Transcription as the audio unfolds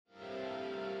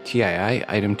TII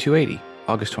Item 280,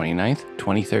 August 29th,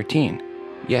 2013.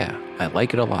 Yeah, I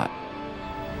like it a lot.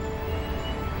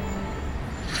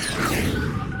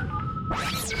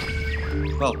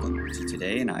 Welcome to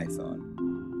Today in iPhone.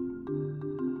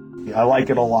 I like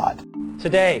it a lot.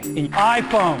 Today in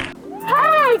iPhone.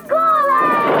 Hey, Google!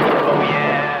 Oh,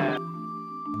 yeah.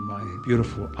 My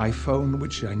beautiful iPhone,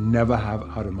 which I never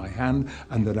have out of my hand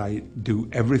and that I do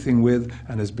everything with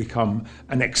and has become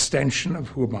an extension of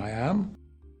who I am.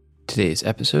 Today's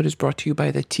episode is brought to you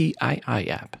by the TII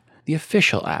app, the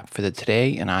official app for the Today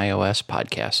in iOS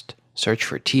podcast. Search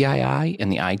for TII in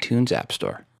the iTunes App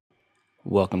Store.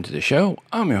 Welcome to the show.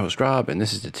 I'm your host, Rob, and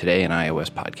this is the Today in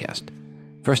iOS podcast.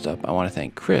 First up, I want to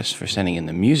thank Chris for sending in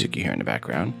the music you hear in the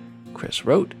background. Chris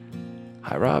wrote,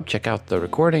 "Hi Rob, check out the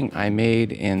recording I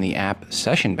made in the app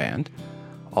Session Band.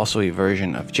 Also a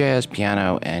version of jazz,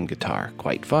 piano, and guitar.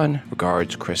 Quite fun.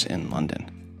 Regards, Chris in London."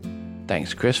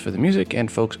 Thanks, Chris, for the music,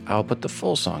 and folks, I'll put the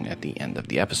full song at the end of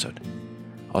the episode.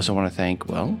 Also want to thank,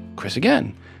 Chris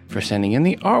again for sending in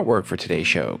the artwork for today's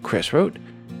show. Chris wrote,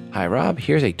 "Hi Rob,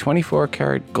 here's a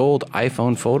 24-karat gold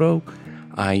iPhone photo.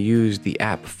 I used the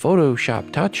app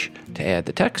Photoshop Touch to add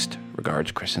the text.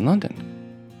 Regards, Chris in London."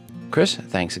 Chris,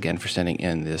 thanks again for sending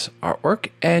in this artwork,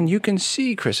 and you can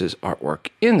see Chris's artwork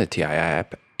in the TII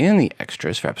app in the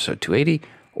extras for episode 280,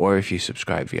 or if you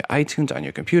subscribe via iTunes on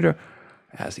your computer,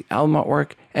 as the album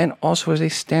artwork, and also as a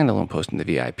standalone post in the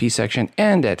VIP section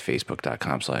and at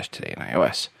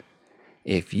facebook.com/todayinios.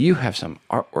 If you have some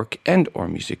artwork and or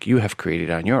music you have created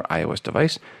on your iOS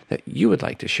device that you would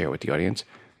like to share with the audience,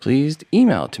 please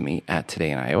email it to me at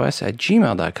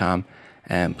todayinios@gmail.com,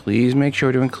 and please make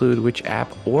sure to include which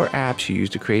app or apps you use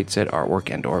to create said artwork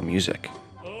and or music.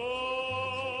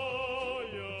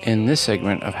 In this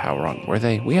segment of How Wrong Were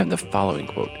They, we have the following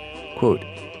quote,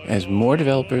 "As more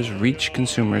developers reach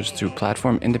consumers through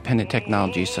platform-independent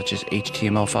technologies such as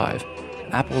HTML5,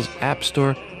 Apple's App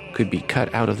Store could be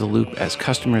cut out of the loop as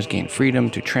customers gain freedom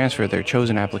to transfer their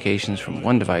chosen applications from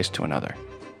one device to another."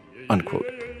 Unquote.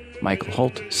 Michael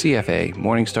Holt, CFA,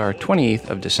 Morningstar, 28th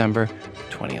of December,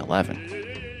 2011.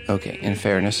 Okay, in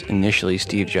fairness, initially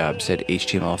Steve Jobs said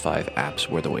HTML5 apps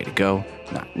were the way to go,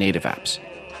 not native apps.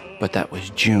 But that was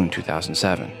June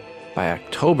 2007. By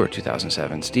October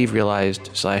 2007, Steve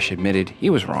realized/admitted he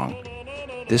was wrong.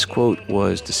 This quote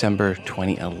was December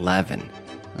 2011.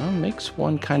 Well, makes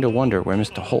one kind of wonder where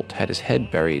Mr. Holt had his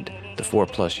head buried the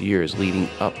 4+ years leading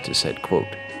up to said quote.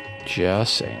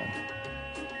 Just saying.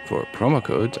 For promo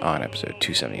codes on episode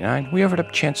 279, we offered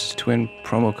up chances to win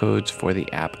promo codes for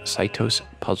the app Cytos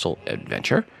Puzzle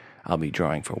Adventure. I'll be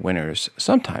drawing for winners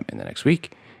sometime in the next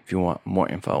week. If you want more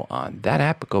info on that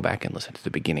app, go back and listen to the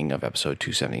beginning of episode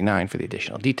 279 for the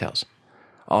additional details.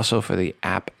 Also, for the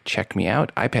app Check Me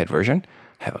Out iPad version,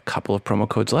 I have a couple of promo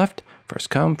codes left. First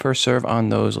come, first serve on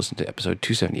those. Listen to episode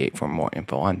 278 for more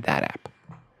info on that app.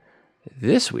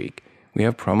 This week, we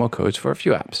have promo codes for a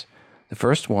few apps. The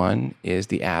first one is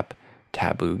the app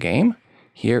Taboo Game.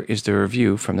 Here is the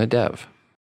review from the dev.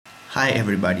 Hi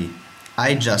everybody,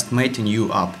 I just made a new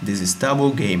app. This is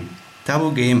Taboo Game.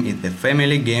 Taboo Game is the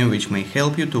family game which may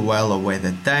help you to while away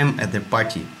the time at the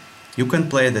party. You can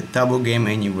play the Taboo Game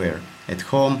anywhere, at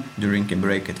home, during a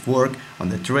break at work, on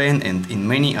the train and in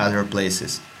many other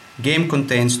places. Game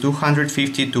contains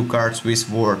 252 cards with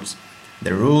words.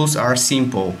 The rules are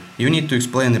simple. You need to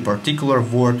explain a particular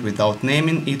word without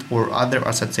naming it or other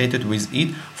associated with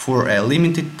it for a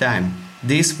limited time.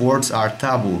 These words are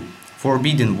taboo,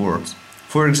 forbidden words.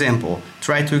 For example,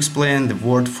 try to explain the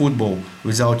word football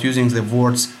without using the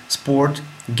words sport,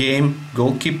 game,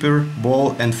 goalkeeper,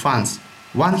 ball and fans.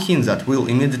 One hint that will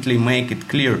immediately make it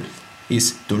clear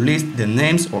is to list the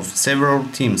names of several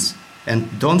teams.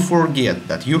 And don't forget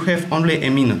that you have only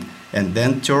a minute and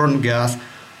then turn gas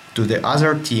to the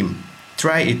other team.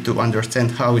 Try it to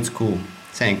understand how it's cool.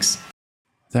 Thanks.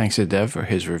 Thanks to Dev for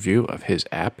his review of his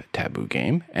app Taboo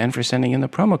Game and for sending in the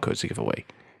promo codes to give away.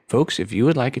 Folks, if you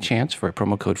would like a chance for a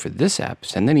promo code for this app,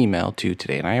 send an email to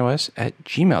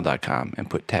todayinios@gmail.com and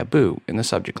put taboo in the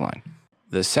subject line.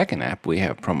 The second app we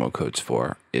have promo codes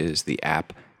for is the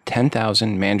app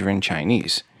 10,000 Mandarin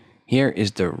Chinese. Here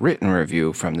is the written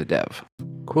review from the dev.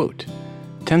 Quote,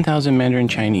 10,000 Mandarin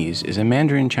Chinese is a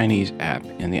Mandarin Chinese app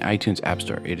in the iTunes App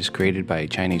Store. It is created by a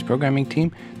Chinese programming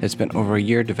team that spent over a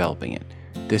year developing it.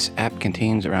 This app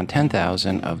contains around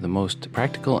 10,000 of the most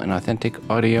practical and authentic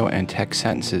audio and text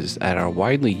sentences that are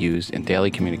widely used in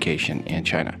daily communication in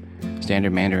China.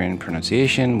 Standard Mandarin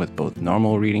pronunciation with both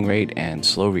normal reading rate and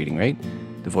slow reading rate.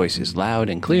 The voice is loud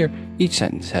and clear. Each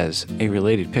sentence has a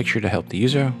related picture to help the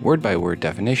user. Word-by-word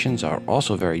definitions are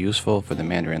also very useful for the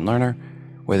Mandarin learner.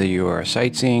 Whether you are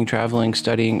sightseeing, traveling,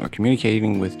 studying, or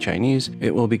communicating with Chinese,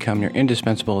 it will become your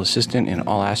indispensable assistant in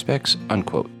all aspects,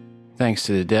 unquote. Thanks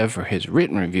to the dev for his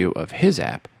written review of his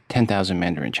app, 10,000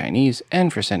 Mandarin Chinese,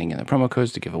 and for sending in the promo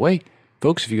codes to give away.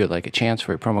 Folks, if you would like a chance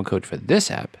for a promo code for this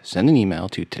app, send an email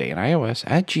to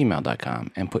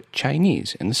todayinios@gmail.com and put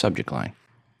Chinese in the subject line.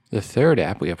 The third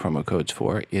app we have promo codes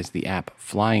for is the app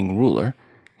Flying Ruler.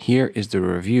 Here is the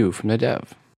review from the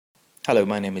dev. Hello,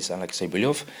 my name is Alexey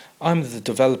Brylyov. I'm the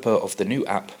developer of the new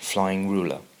app Flying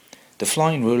Ruler. The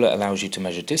Flying Ruler allows you to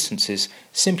measure distances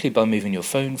simply by moving your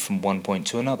phone from one point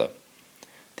to another.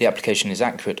 The application is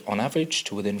accurate on average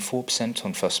to within 4%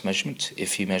 on first measurement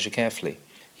if you measure carefully.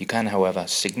 You can, however,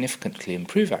 significantly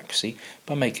improve accuracy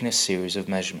by making a series of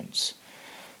measurements.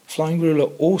 Flying Ruler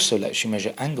also lets you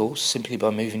measure angles simply by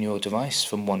moving your device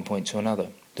from one point to another.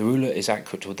 The ruler is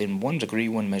accurate within 1 degree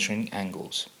when measuring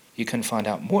angles. You can find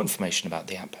out more information about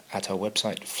the app at our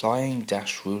website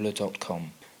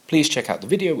flying-ruler.com. Please check out the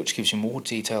video which gives you more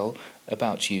detail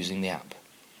about using the app.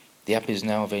 The app is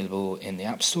now available in the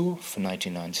App Store for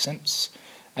 99 cents,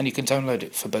 and you can download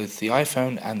it for both the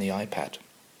iPhone and the iPad.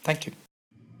 Thank you.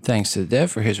 Thanks to the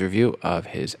dev for his review of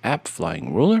his app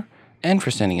Flying Ruler and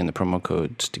for sending in the promo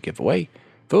codes to give away.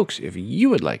 Folks, if you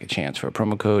would like a chance for a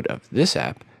promo code of this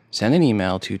app, send an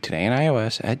email to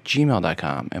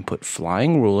todayinios@gmail.com and put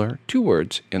Flying Ruler, 2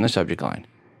 words, in the subject line.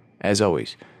 As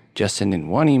always, just send in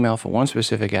one email for one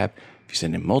specific app. If you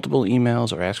send in multiple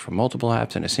emails or ask for multiple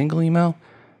apps in a single email,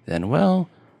 then, well,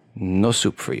 no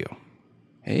soup for you.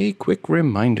 A quick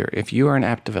reminder, if you are an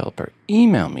app developer,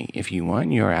 email me if you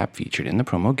want your app featured in the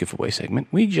promo giveaway segment.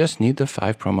 We just need the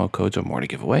 5 promo codes or more to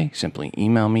give away. Simply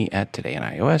email me at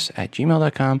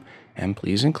todayinios@gmail.com and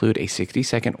please include a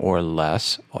 60-second or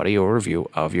less audio review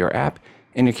of your app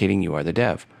indicating you are the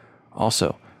dev.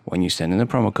 Also, when you send in the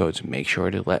promo codes, make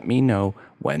sure to let me know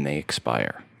when they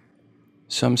expire.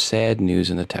 Some sad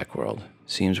news in the tech world.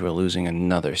 Seems we're losing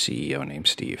another CEO named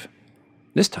Steve.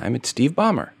 This time it's Steve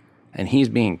Ballmer, and he's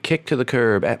being kicked to the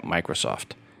curb at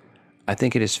Microsoft. I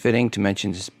think it is fitting to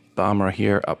mention Ballmer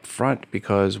here up front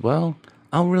because, well,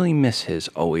 I'll really miss his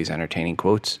always entertaining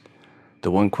quotes. The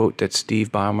one quote that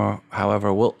Steve Ballmer,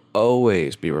 however, will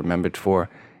always be remembered for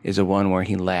is the one where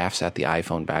he laughs at the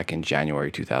iPhone back in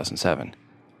January 2007.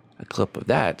 A clip of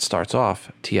that starts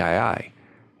off TII,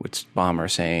 with Ballmer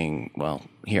saying, well,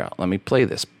 here, let me play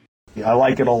this. I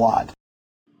like it a lot.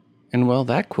 And well,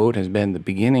 that quote has been the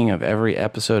beginning of every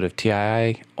episode of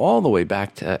TII all the way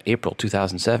back to April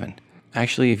 2007.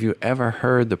 Actually, if you ever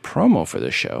heard the promo for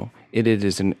the show, it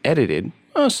is an edited,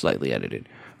 slightly edited,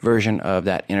 version of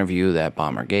that interview that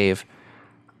Ballmer gave.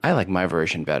 I like my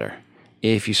version better.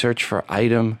 If you search for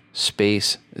item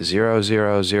space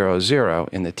 0000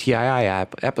 in the TII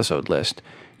app episode list,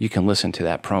 you can listen to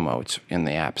that promo. It's in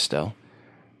the app still.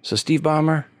 So Steve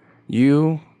Ballmer,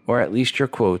 you, or at least your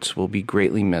quotes, will be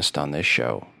greatly missed on this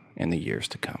show in the years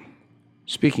to come.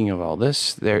 Speaking of all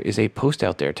this, there is a post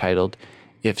out there titled,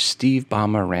 If Steve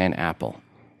Ballmer Ran Apple,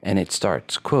 and it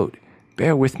starts, quote,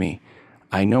 "Bear with me.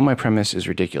 I know my premise is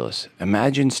ridiculous.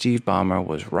 Imagine Steve Ballmer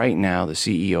was right now the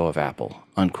CEO of Apple,"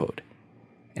 unquote.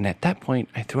 And at that point,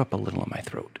 I threw up a little in my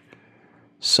throat.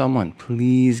 Someone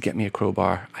please get me a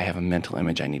crowbar. I have a mental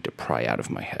image I need to pry out of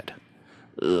my head.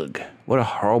 Ugh, what a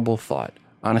horrible thought.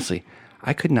 Honestly,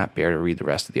 I could not bear to read the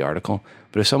rest of the article,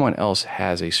 but if someone else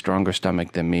has a stronger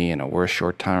stomach than me and a worse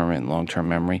short-term and long-term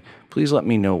memory, please let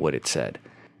me know what it said.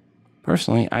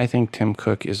 Personally, I think Tim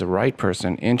Cook is the right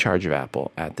person in charge of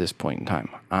Apple at this point in time.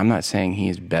 I'm not saying he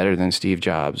is better than Steve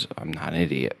Jobs. I'm not an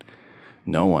idiot.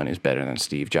 No one is better than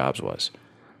Steve Jobs was.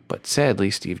 But sadly,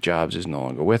 Steve Jobs is no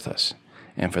longer with us.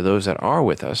 And for those that are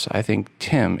with us, I think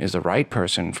Tim is the right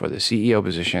person for the CEO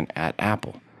position at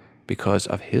Apple. Because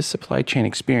of his supply chain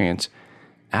experience,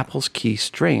 Apple's key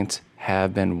strengths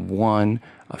have been one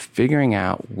of figuring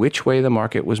out which way the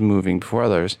market was moving before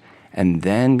others, and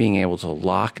then being able to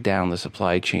lock down the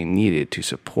supply chain needed to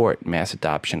support mass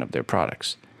adoption of their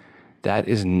products. That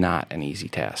is not an easy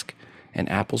task. And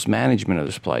Apple's management of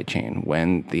the supply chain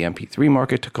when the MP3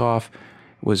 market took off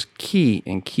was key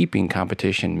in keeping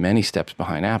competition many steps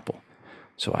behind Apple.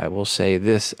 So I will say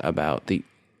this about the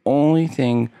only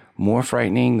thing more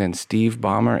frightening than Steve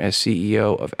Ballmer as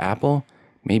CEO of Apple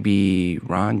may be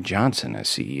Ron Johnson as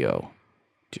CEO.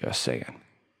 Just saying.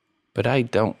 But I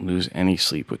don't lose any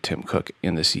sleep with Tim Cook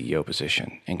in the CEO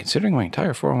position. And considering my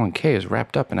entire 401k is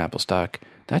wrapped up in Apple stock,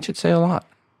 that should say a lot.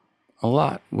 A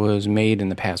lot was made in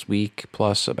the past week,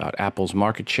 plus about Apple's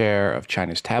market share of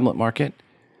China's tablet market.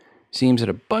 Seems that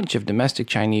a bunch of domestic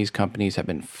Chinese companies have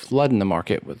been flooding the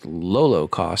market with low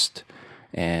cost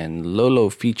and low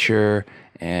feature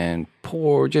and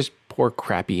just poor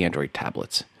crappy Android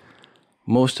tablets.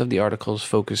 Most of the articles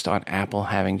focused on Apple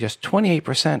having just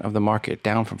 28% of the market,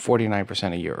 down from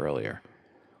 49% a year earlier.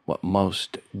 What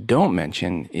most don't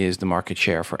mention is the market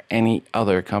share for any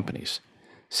other companies.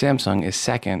 Samsung is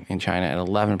second in China at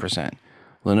 11%.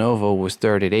 Lenovo was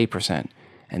third at 8%.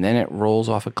 And then it rolls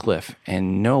off a cliff,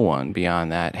 and no one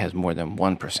beyond that has more than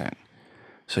 1%.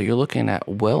 So you're looking at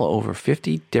well over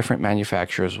 50 different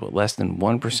manufacturers with less than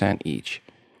 1% each.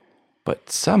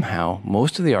 But somehow,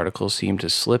 most of the articles seem to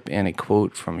slip in a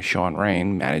quote from Sean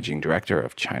Rain, managing director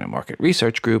of China Market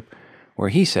Research Group, where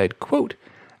he said, quote,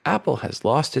 Apple has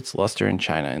lost its luster in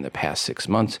China in the past 6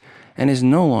 months and is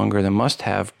no longer the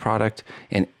must-have product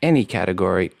in any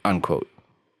category, unquote.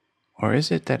 Or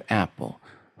is it that Apple,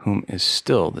 whom is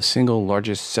still the single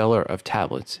largest seller of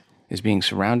tablets, is being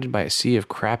surrounded by a sea of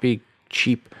crappy,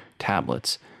 cheap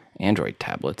tablets, Android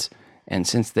tablets, and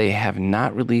since they have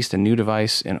not released a new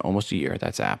device in almost a year,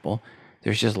 that's Apple,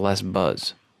 there's just less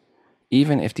buzz.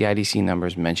 Even if the IDC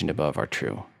numbers mentioned above are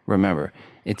true, remember,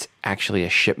 it's actually a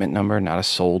shipment number, not a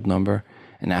sold number,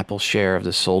 and Apple's share of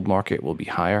the sold market will be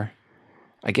higher.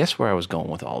 I guess where I was going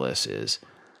with all this is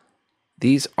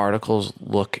these articles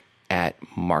look at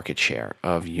market share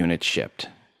of units shipped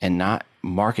and not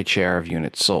market share of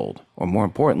units sold, or more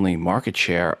importantly, market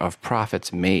share of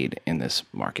profits made in this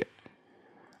market.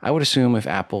 I would assume if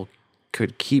Apple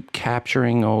could keep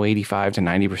capturing 85 to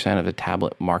 90% of the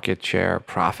tablet market share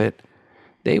profit,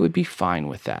 they would be fine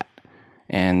with that.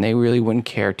 And they really wouldn't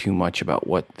care too much about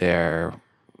what their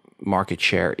market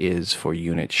share is for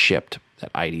units shipped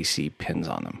that IDC pins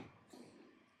on them.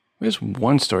 There's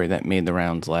one story that made the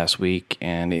rounds last week,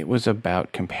 and it was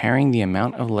about comparing the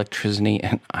amount of electricity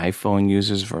an iPhone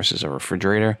uses versus a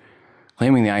refrigerator,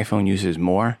 claiming the iPhone uses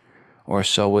more, or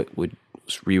so it was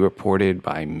re-reported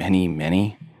by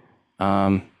many.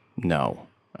 No,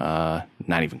 not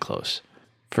even close.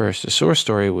 First, the source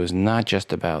story was not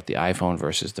just about the iPhone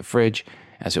versus the fridge,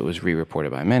 as it was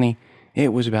re-reported by many.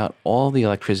 It was about all the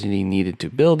electricity needed to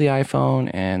build the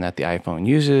iPhone and that the iPhone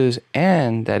uses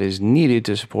and that is needed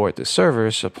to support the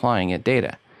servers supplying it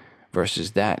data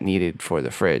versus that needed for the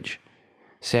fridge.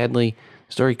 Sadly,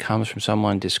 the story comes from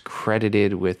someone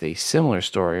discredited with a similar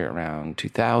story around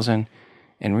 2000,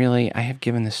 and really, I have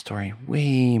given this story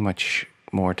way much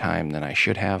more time than I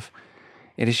should have.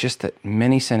 It is just that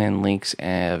many sent in links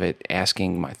of it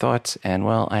asking my thoughts, and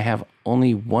well, I have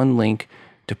only one link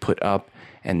to put up,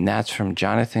 and that's from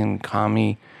Jonathan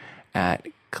Comey at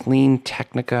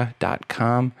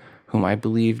cleantechnica.com, whom I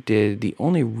believe did the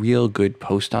only real good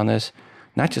post on this,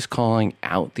 not just calling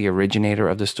out the originator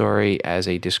of the story as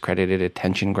a discredited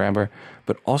attention grabber,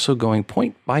 but also going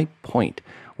point by point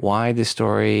why the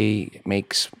story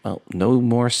makes no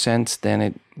more sense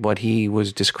than what he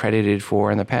was discredited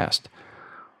for in the past.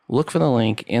 Look for the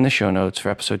link in the show notes for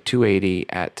episode 280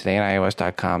 at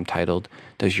todayonios.com titled,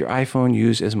 Does Your iPhone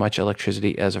Use As Much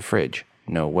Electricity as a Fridge?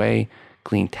 No Way,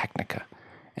 Clean Technica.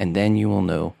 And then you will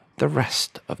know the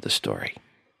rest of the story.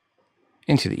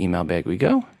 Into the email bag we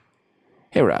go.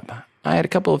 Hey Rob, I had a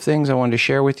couple of things I wanted to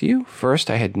share with you. First,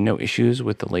 I had no issues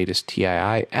with the latest TII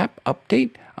app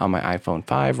update on my iPhone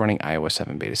 5 running iOS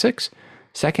 7 Beta 6.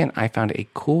 Second, I found a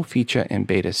cool feature in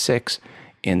Beta 6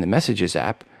 in the Messages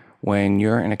app. When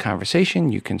you're in a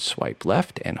conversation, you can swipe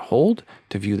left and hold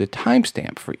to view the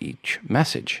timestamp for each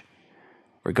message.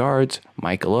 Regards,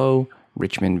 Michael O.,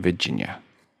 Richmond, Virginia.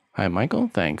 Hi, Michael.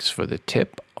 Thanks for the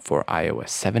tip for iOS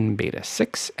 7 Beta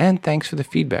 6, and thanks for the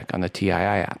feedback on the TII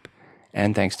app.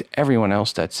 And thanks to everyone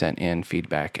else that sent in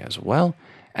feedback as well.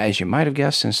 As you might have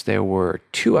guessed, since there were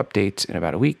 2 updates in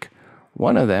about a week,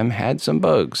 one of them had some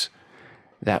bugs.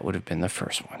 That would have been the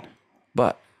first one.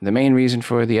 But the main reason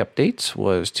for the updates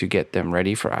was to get them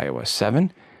ready for iOS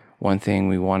 7. One thing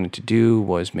we wanted to do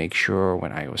was make sure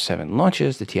when iOS 7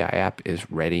 launches, the TI app is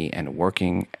ready and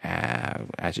working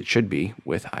as it should be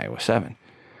with iOS 7.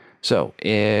 So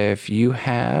if you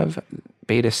have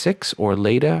Beta 6 or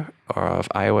later of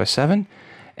iOS 7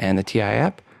 and the TI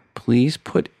app, please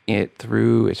put it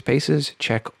through its paces.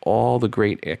 Check all the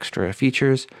great extra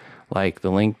features like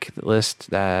the link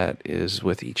list that is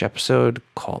with each episode,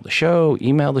 call the show,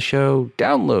 email the show,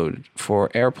 download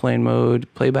for airplane mode,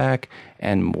 playback,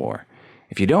 and more.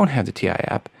 If you don't have the TI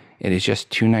app, it is just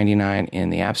 $2.99 in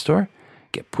the App Store.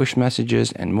 Get push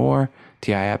messages and more.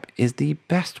 TI app is the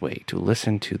best way to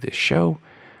listen to this show.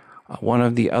 One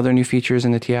of the other new features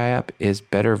in the TI app is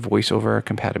better voiceover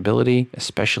compatibility,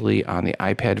 especially on the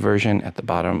iPad version at the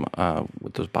bottom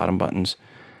with those bottom buttons.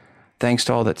 Thanks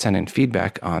to all that sent in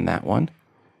feedback on that one.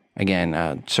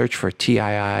 Again, search for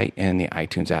TII in the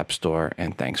iTunes App Store,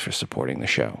 and thanks for supporting the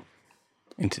show.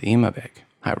 Into the email bag.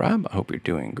 Hi, Rob. I hope you're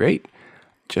doing great.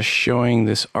 Just showing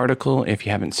this article if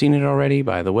you haven't seen it already.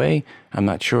 By the way, I'm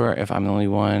not sure if I'm the only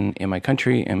one in my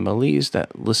country in Belize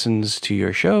that listens to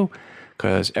your show,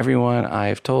 because everyone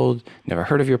I've told never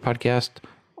heard of your podcast.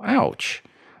 Ouch.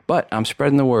 But I'm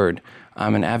spreading the word.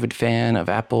 I'm an avid fan of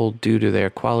Apple due to their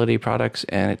quality products,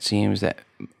 and it seems that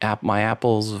my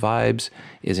Apple's vibes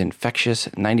is infectious.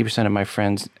 90% of my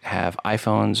friends have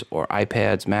iPhones or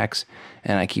iPads, Macs,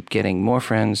 and I keep getting more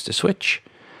friends to switch.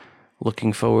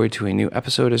 Looking forward to a new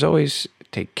episode as always.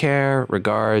 Take care.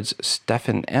 Regards,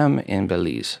 Stefan M. in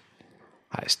Belize.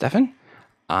 Hi, Stefan.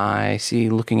 I see,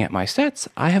 looking at my stats,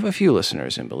 I have a few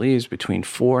listeners in Belize, between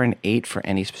 4 and 8 for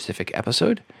any specific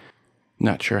episode.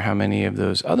 Not sure how many of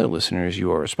those other listeners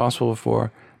you are responsible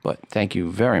for, but thank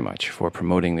you very much for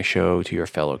promoting the show to your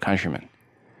fellow countrymen.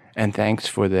 And thanks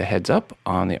for the heads up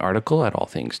on the article at All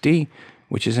Things D,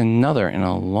 which is another in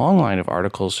a long line of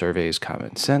articles, surveys,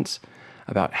 common sense,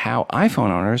 about how iPhone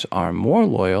owners are more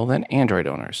loyal than Android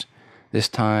owners. This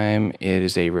time it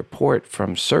is a report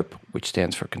from SIRP, which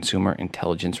stands for Consumer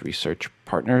Intelligence Research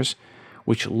Partners,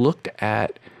 which looked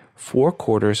at 4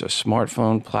 quarters of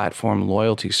smartphone platform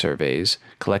loyalty surveys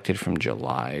collected from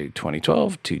July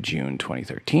 2012 to June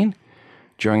 2013.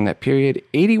 During that period,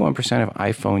 81% of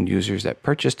iPhone users that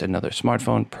purchased another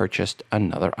smartphone purchased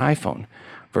another iPhone,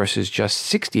 versus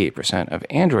just 68% of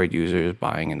Android users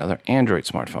buying another Android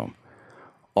smartphone.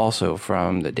 Also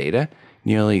from the data,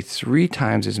 nearly 3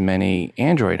 times as many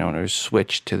Android owners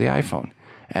switched to the iPhone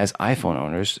as iPhone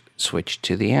owners switched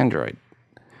to the Android.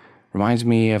 Reminds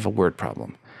me of a word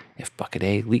problem. If bucket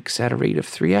A leaks at a rate of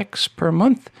 3x per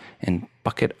month, and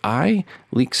bucket I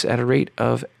leaks at a rate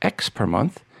of x per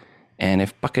month, and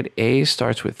if bucket A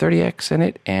starts with 30x in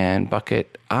it, and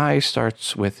bucket I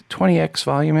starts with 20x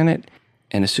volume in it,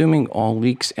 and assuming all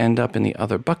leaks end up in the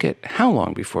other bucket, how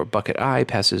long before bucket I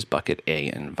passes bucket A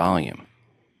in volume?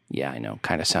 Yeah, I know,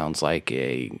 kind of sounds like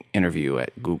an interview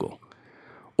at Google.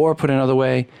 Or put another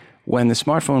way, when the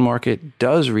smartphone market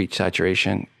does reach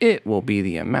saturation, it will be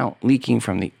the amount leaking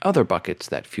from the other buckets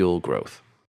that fuel growth.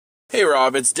 Hey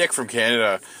Rob, it's Dick from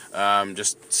Canada.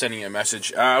 Just sending you a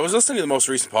message. I was listening to the most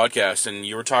recent podcast, and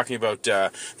you were talking about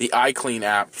the iClean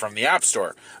app from the App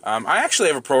Store. I actually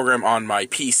have a program on my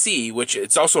PC, which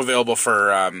it's also available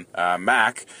for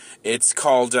Mac. It's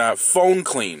called Phone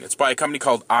Clean. It's by a company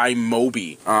called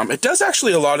iMobi. It does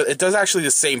actually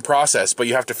the same process, but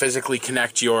you have to physically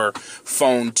connect your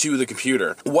phone to the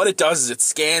computer. What it does is it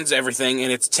scans everything,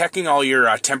 and it's checking all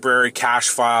your temporary cache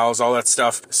files, all that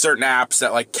stuff. Certain apps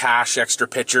that like cache extra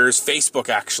pictures. Facebook,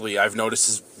 actually, I've noticed,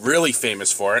 is really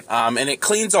famous for it. And it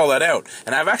cleans all that out.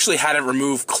 And I've actually had it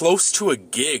remove close to a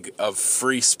gig of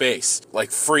free space,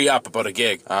 like free up about a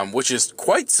gig, which is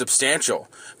quite substantial.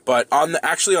 But on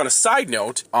a side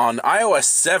note, on iOS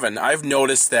 7, I've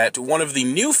noticed that one of the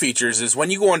new features is when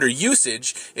you go under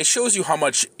usage, it shows you how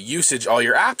much usage all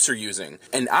your apps are using.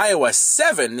 In iOS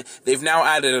 7, they've now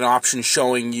added an option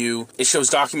showing you, it shows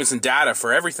documents and data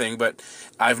for everything, but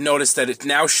I've noticed that it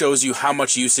now shows you how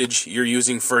much usage you're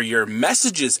using for your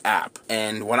Messages app.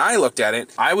 And when I looked at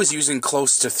it, I was using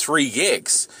close to 3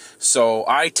 gigs. So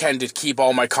I tend to keep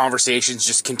all my conversations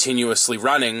just continuously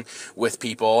running with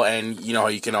people, and you know,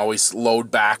 you can always load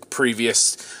back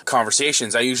previous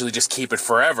conversations. I usually just keep it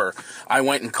forever. I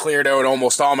went and cleared out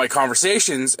almost all my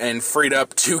conversations and freed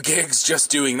up 2 gigs just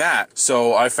doing that.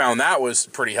 So I found that was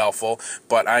pretty helpful,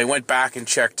 but I went back and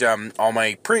checked all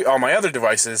my other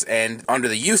devices, and under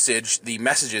the usage, the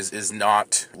Messages is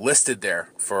not listed there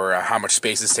for how much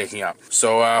space it's taking up.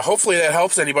 So hopefully that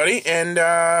helps anybody, and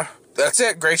that's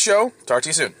it. Great show. Talk to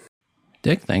you soon.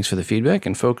 Dick, thanks for the feedback.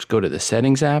 And folks, go to the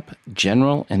Settings app,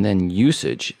 General, and then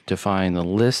Usage to find the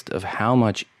list of how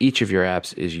much each of your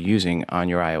apps is using on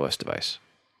your iOS device.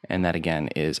 And that, again,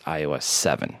 is iOS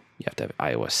 7. You have to have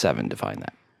iOS 7 to find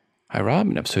that. Hi, Rob.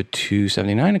 In episode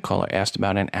 279, a caller asked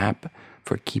about an app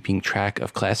for keeping track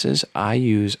of classes. I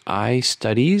use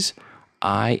iStudies,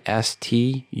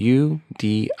 ISTUDIEZ.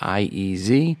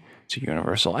 It's a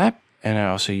universal app. And I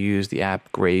also use the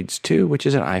app Grades 2, which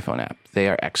is an iPhone app. They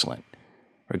are excellent.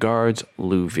 Regards,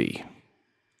 Lou V.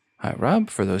 Hi, Rob.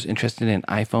 For those interested in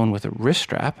iPhone with a wrist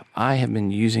strap, I have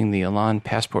been using the Elan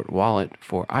Passport wallet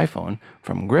for iPhone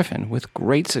from Griffin with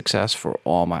great success for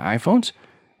all my iPhones.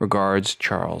 Regards,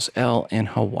 Charles L. in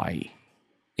Hawaii.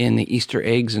 In the Easter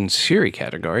eggs and Siri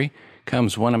category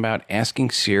comes one about asking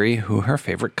Siri who her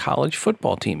favorite college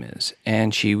football team is.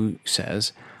 And she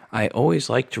says, I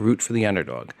always like to root for the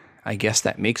underdog. I guess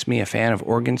that makes me a fan of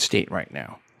Oregon State right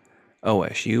now.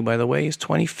 OSU, by the way, is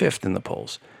 25th in the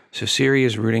polls. So Siri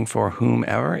is rooting for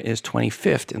whomever is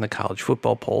 25th in the college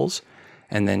football polls.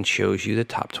 and then shows you the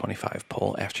top 25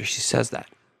 poll after she says that.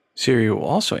 Siri will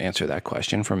also answer that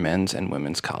question for men's and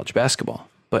women's college basketball,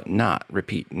 but not,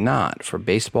 repeat, not for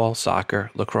baseball,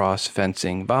 soccer, lacrosse,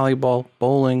 fencing, volleyball,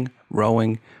 bowling,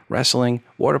 rowing, wrestling,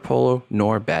 water polo,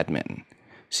 nor badminton.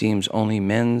 Seems only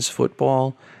men's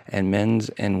football and men's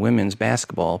and women's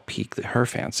basketball pique her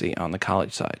fancy on the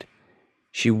college side.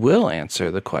 She will answer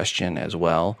the question as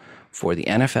well for the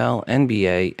NFL,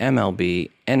 NBA, MLB,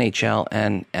 NHL,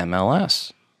 and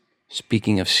MLS.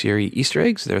 Speaking of Siri Easter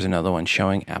eggs, there's another one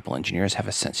showing Apple engineers have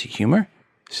a sense of humor.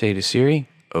 Say to Siri,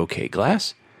 "OK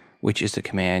Glass," which is the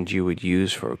command you would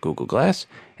use for Google Glass,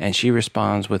 and she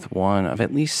responds with one of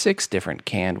at least 6 different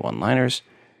canned one-liners,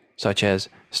 such as,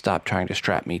 "Stop trying to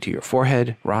strap me to your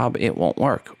forehead, Rob, it won't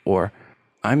work," or,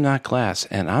 "I'm not glass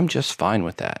and I'm just fine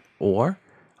with that," or,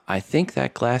 "I think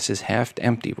that glass is half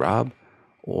empty, Rob,"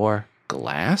 or,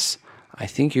 "Glass? I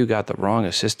think you got the wrong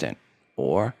assistant,"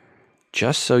 or,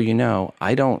 "Just so you know,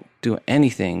 I don't do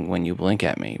anything when you blink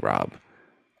at me, Rob,"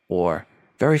 or,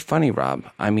 "Very funny, Rob.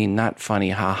 I mean, not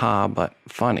funny, haha, but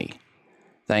funny."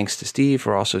 Thanks to Steve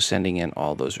for also sending in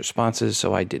all those responses,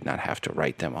 so I did not have to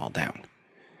write them all down.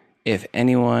 If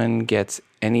anyone gets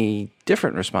any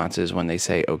different responses when they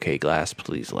say "OK Glass,"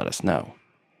 please let us know.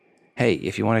 Hey,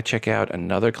 if you want to check out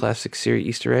another classic Siri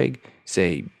Easter egg,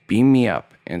 say "Beam me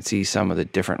up" and see some of the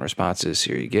different responses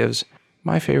Siri gives.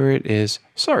 My favorite is,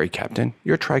 "Sorry, Captain,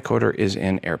 your tricorder is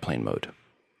in airplane mode."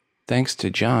 Thanks to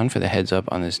John for the heads up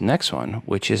on this next one,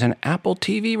 which is an Apple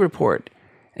TV report,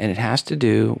 and it has to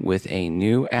do with a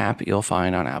new app you'll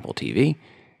find on Apple TV.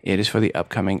 It is for the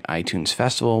upcoming iTunes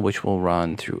Festival, which will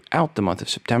run throughout the month of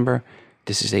September.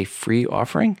 This is a free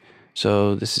offering,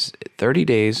 so this is 30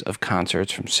 days of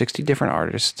concerts from 60 different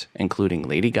artists, including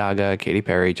Lady Gaga, Katy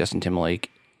Perry, Justin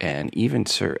Timberlake, and even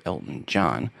Sir Elton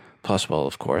John, plus, well,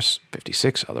 of course,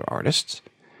 56 other artists.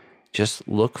 Just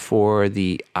look for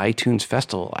the iTunes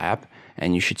Festival app,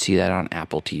 and you should see that on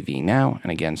Apple TV now.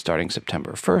 And again, starting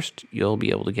September 1st, you'll be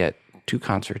able to get 2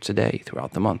 concerts a day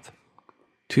throughout the month.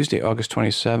 Tuesday, August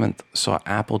 27th, saw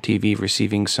Apple TV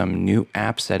receiving some new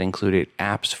apps that included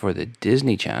apps for the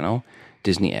Disney Channel,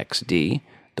 Disney XD,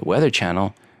 the Weather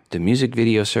Channel, the music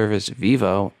video service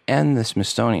Vivo, and the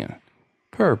Smithsonian.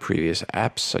 Per previous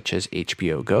apps such as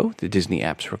HBO Go, the Disney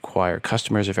apps require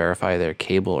customers to verify their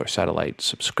cable or satellite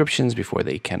subscriptions before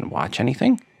they can watch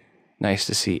anything. Nice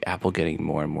to see Apple getting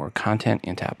more and more content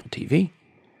into Apple TV.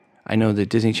 I know the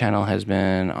Disney Channel has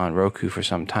been on Roku for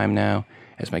some time now,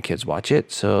 as my kids watch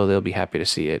it, so they'll be happy to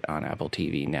see it on Apple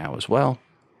TV now as well.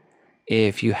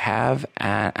 If you have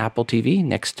an Apple TV,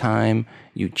 next time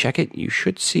you check it, you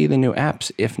should see the new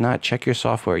apps. If not, check your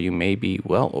software. You may be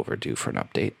well overdue for an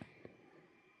update.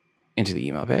 Into the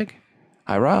email bag.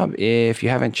 Hi, Rob. If you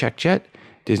haven't checked yet,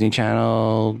 Disney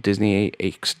Channel, Disney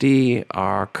XD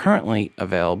are currently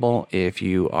available if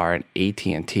you are an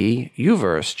AT&T,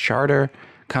 Uverse, Charter,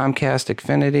 Comcast,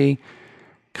 Xfinity,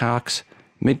 Cox,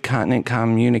 Mid-Continent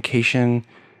Communication,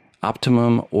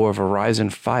 Optimum, or Verizon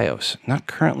Fios. Not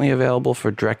currently available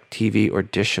for DirecTV or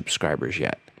Dish subscribers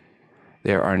yet.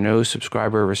 There are no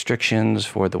subscriber restrictions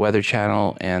for the Weather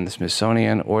Channel and the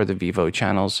Smithsonian or the Vivo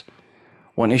channels.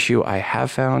 One issue I have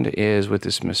found is with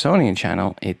the Smithsonian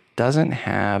channel, it doesn't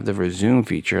have the resume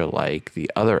feature like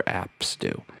the other apps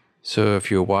do. So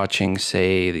if you're watching,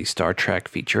 say, the Star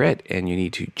Trek featurette and you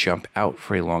need to jump out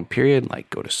for a long period, like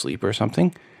go to sleep or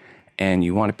something, and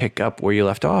you want to pick up where you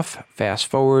left off, fast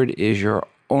forward is your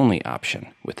only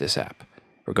option with this app.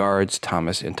 Regards,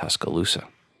 Thomas in Tuscaloosa.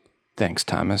 Thanks,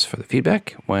 Thomas, for the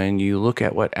feedback. When you look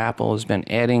at what Apple has been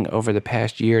adding over the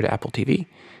past year to Apple TV,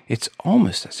 it's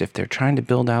almost as if they're trying to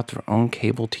build out their own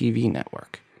cable TV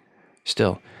network.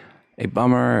 Still, a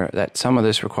bummer that some of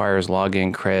this requires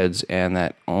login creds and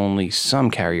that only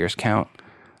some carriers count.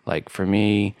 Like for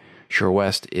me,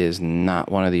 SureWest is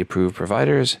not one of the approved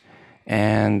providers,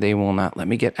 and they will not let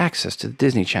me get access to the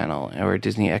Disney Channel or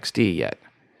Disney XD yet.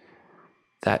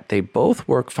 That they both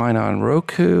work fine on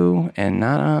Roku and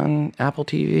not on Apple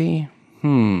TV?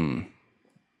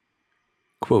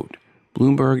 Quote,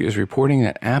 Bloomberg is reporting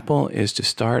that Apple is to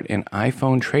start an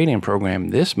iPhone trade-in program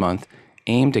this month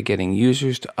aimed at getting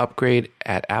users to upgrade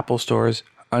at Apple stores,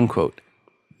 unquote.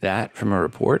 That from a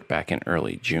report back in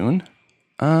early June?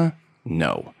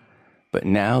 No. But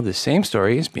now the same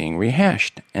story is being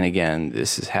rehashed, and again,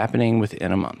 this is happening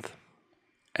within a month.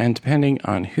 And depending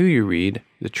on who you read,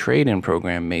 the trade-in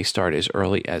program may start as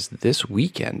early as this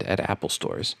weekend at Apple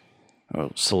stores,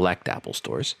 or select Apple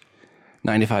stores.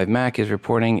 95Mac is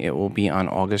reporting it will be on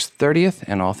August 30th,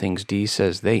 and All Things D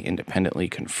says they independently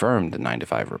confirmed the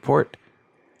 95 report.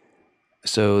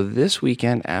 So this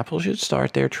weekend, Apple should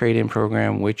start their trade-in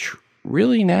program, which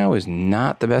really now is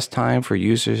not the best time for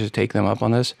users to take them up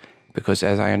on this, because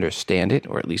as I understand it,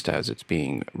 or at least as it's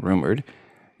being rumored,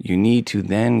 you need to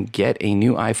then get a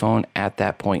new iPhone at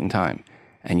that point in time.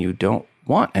 And you don't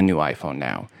want a new iPhone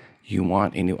now. You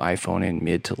want a new iPhone in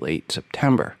mid to late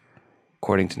September.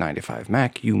 According to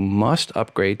 9to5Mac, you must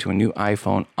upgrade to a new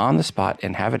iPhone on the spot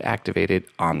and have it activated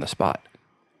on the spot.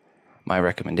 My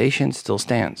recommendation still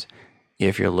stands.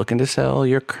 If you're looking to sell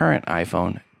your current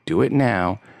iPhone, do it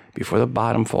now before the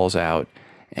bottom falls out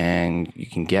and you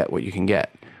can get what you can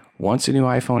get. Once a new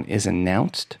iPhone is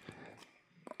announced,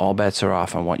 all bets are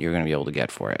off on what you're going to be able to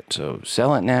get for it. So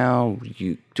sell it now,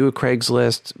 you do a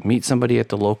Craigslist, meet somebody at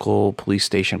the local police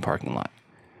station parking lot.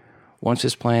 Once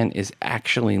this plan is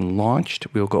actually launched,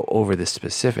 we'll go over the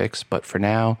specifics, but for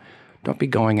now, don't be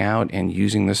going out and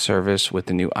using the service with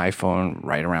the new iPhone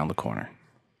right around the corner.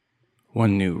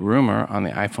 One new rumor on the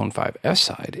iPhone 5S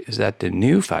side is that the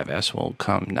new 5S will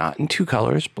come not in 2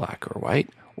 colors, black or white,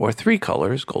 or 3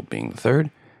 colors, gold being the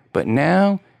third, but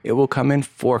now it will come in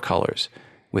 4 colors,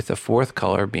 with the 4th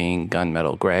color being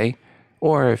gunmetal gray,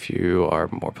 or if you are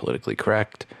more politically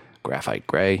correct, graphite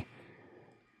gray.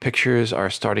 Pictures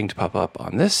are starting to pop up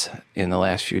on this. In the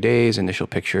last few days, initial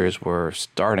pictures were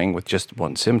starting with just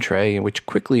one SIM tray, which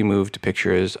quickly moved to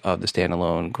pictures of the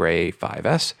standalone gray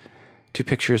 5S to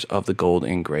pictures of the gold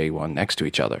and gray one next to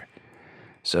each other.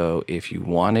 So if you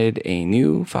wanted a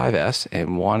new 5S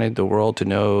and wanted the world to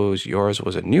know yours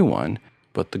was a new one,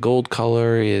 but the gold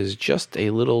color is just a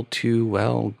little too,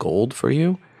 gold for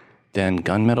you, then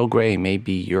gunmetal gray may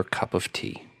be your cup of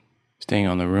tea. Staying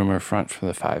on the rumor front for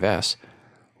the 5S,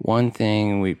 one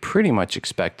thing we pretty much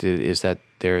expected is that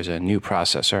there's a new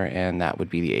processor, and that would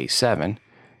be the A7,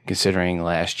 considering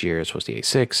last year's was the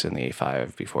A6 and the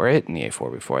A5 before it and the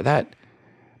A4 before that.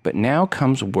 But now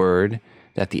comes word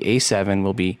that the A7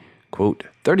 will be, quote,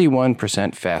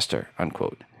 31% faster,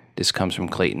 unquote. This comes from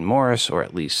Clayton Morris, or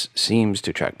at least seems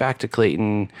to track back to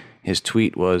Clayton. His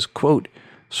tweet was, quote,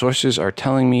 sources are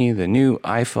telling me the new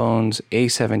iPhone's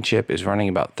A7 chip is running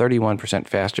about 31%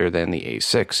 faster than the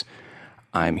A6.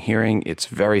 I'm hearing it's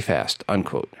very fast,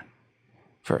 unquote.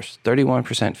 First,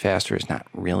 31% faster is not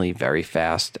really very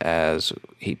fast, as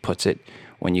he puts it,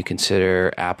 when you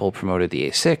consider Apple promoted the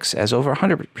A6 as over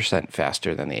 100%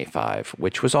 faster than the A5,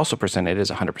 which was also presented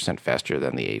as 100% faster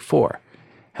than the A4.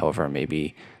 However,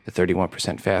 maybe the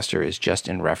 31% faster is just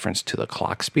in reference to the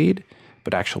clock speed,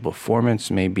 but actual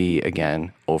performance may be,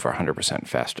 again, over 100%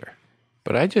 faster.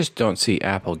 But I just don't see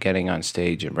Apple getting on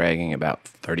stage and bragging about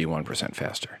 31%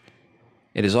 faster.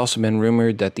 It has also been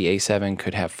rumored that the A7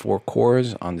 could have 4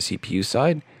 cores on the CPU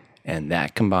side, and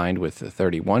that combined with the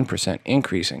 31%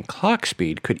 increase in clock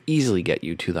speed could easily get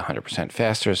you to the 100%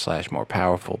 faster / more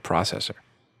powerful processor.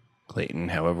 Clayton,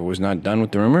 however, was not done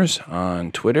with the rumors.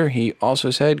 On Twitter, he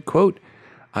also said, quote,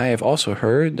 I have also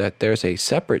heard that there's a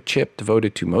separate chip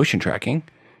devoted to motion tracking.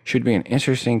 Should be an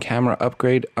interesting camera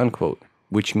upgrade, unquote,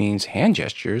 which means hand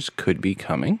gestures could be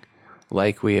coming,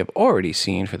 like we have already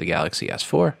seen for the Galaxy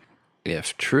S4.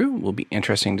 If true, will be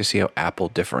interesting to see how Apple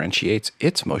differentiates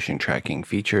its motion tracking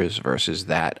features versus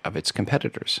that of its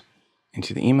competitors.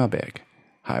 Into the email bag.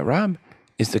 Hi, Rob.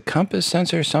 Is the compass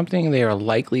sensor something they are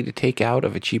likely to take out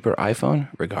of a cheaper iPhone?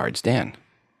 Regards, Dan.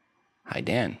 Hi,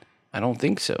 Dan. I don't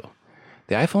think so.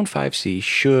 The iPhone 5C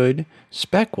should,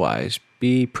 spec-wise,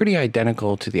 be pretty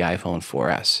identical to the iPhone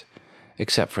 4S,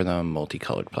 except for the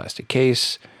multicolored plastic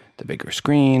case, the bigger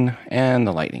screen, and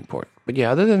the lightning port. But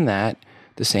yeah, other than that,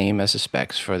 the same as the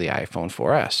specs for the iPhone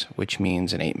 4S, which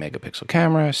means an 8-megapixel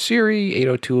camera, Siri,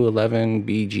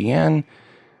 802.11bgn,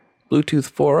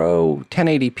 Bluetooth 4.0,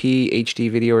 1080p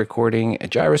HD video recording, a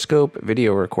gyroscope,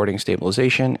 video recording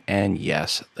stabilization, and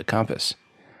yes, the compass.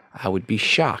 I would be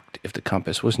shocked if the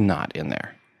compass was not in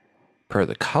there. Per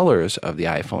the colors of the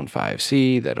iPhone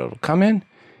 5C that it'll come in,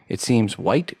 it seems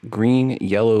white, green,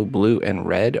 yellow, blue, and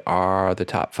red are the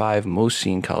top 5 most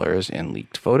seen colors in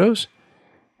leaked photos.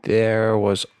 There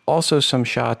was also some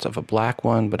shots of a black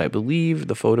one, but I believe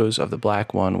the photos of the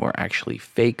black one were actually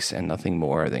fakes and nothing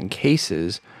more than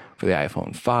cases for the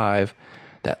iPhone 5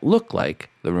 that look like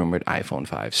the rumored iPhone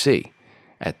 5C.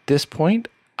 At this point,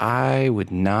 I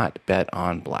would not bet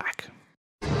on black.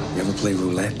 You ever play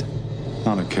roulette?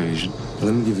 On occasion.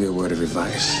 Let me give you a word of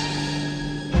advice.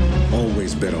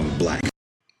 Always bet on black.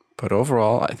 But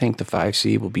overall, I think the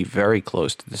 5C will be very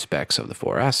close to the specs of the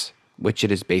 4S, which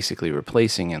it is basically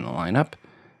replacing in the lineup.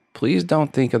 Please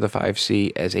don't think of the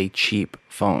 5C as a cheap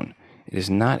phone. It is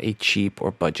not a cheap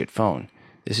or budget phone.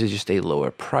 This is just a lower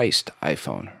priced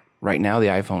iPhone. Right now, the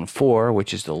iPhone 4,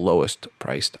 which is the lowest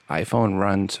priced iPhone,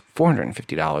 runs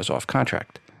 $450 off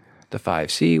contract. The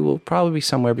 5C will probably be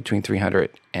somewhere between $300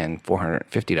 and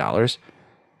 $450.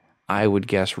 I would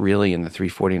guess really in the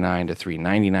 $349 to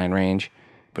 $399 range,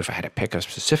 but if I had to pick a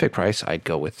specific price, I'd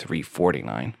go with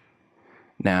 $349.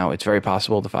 Now, it's very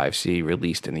possible the 5C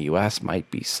released in the US might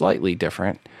be slightly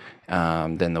different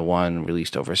than the one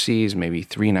released overseas, maybe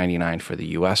 $399 for the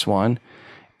US one,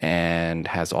 and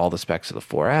has all the specs of the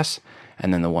 4S,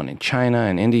 and then the one in China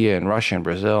and India and Russia and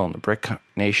Brazil and the BRIC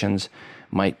nations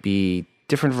might be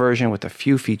different version with a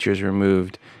few features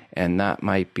removed, and that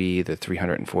might be the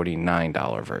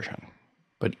 $349 version.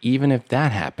 But even if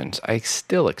that happens, I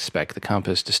still expect the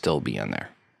Compass to still be in there.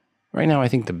 Right now, I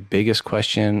think the biggest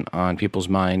question on people's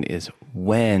mind is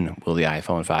when will the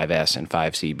iPhone 5S and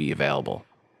 5C be available?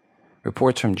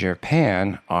 Reports from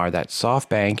Japan are that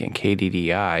SoftBank and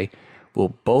KDDI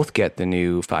will both get the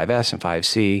new 5S and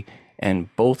 5C,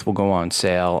 and both will go on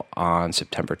sale on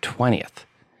September 20th.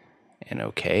 And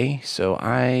okay, so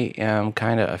I am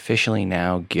kind of officially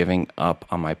now giving up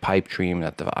on my pipe dream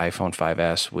that the iPhone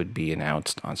 5S would be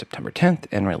announced on September 10th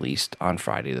and released on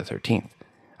Friday the 13th.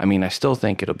 I mean, I still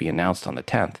think it'll be announced on the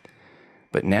 10th,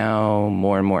 but now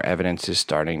more and more evidence is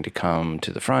starting to come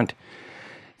to the front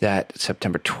that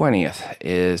September 20th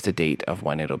is the date of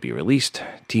when it'll be released.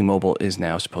 T-Mobile is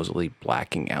now supposedly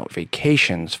blacking out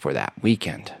vacations for that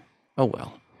weekend. Oh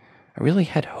well. I really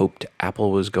had hoped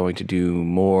Apple was going to do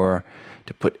more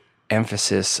to put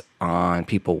emphasis on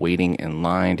people waiting in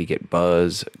line to get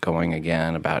buzz going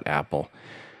again about Apple.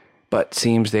 But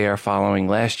seems they are following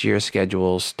last year's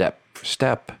schedule step for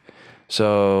step.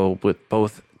 So with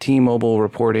both T-Mobile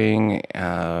reporting,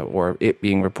 or it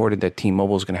being reported that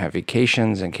T-Mobile is going to have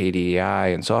vacations, and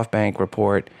KDDI and SoftBank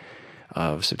report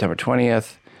of September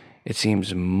 20th, it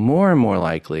seems more and more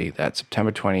likely that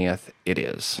September 20th it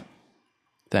is.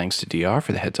 Thanks to DR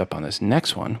for the heads up on this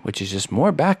next one, which is just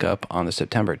more backup on the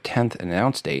September 10th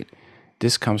announce date.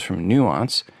 This comes from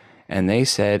Nuance, and they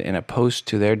said in a post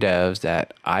to their devs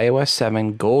that iOS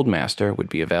 7 Goldmaster would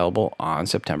be available on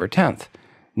September 10th.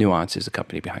 Nuance is the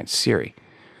company behind Siri.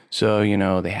 So,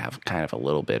 they have kind of a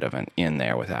little bit of an in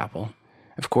there with Apple.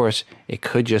 Of course, it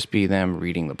could just be them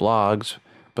reading the blogs,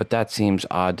 but that seems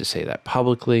odd to say that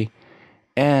publicly.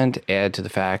 And add to the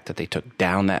fact that they took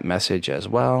down that message as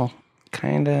well,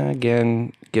 kind of,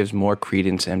 again, gives more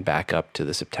credence and backup to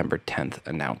the September 10th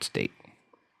announce date.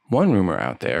 One rumor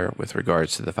out there with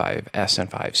regards to the 5S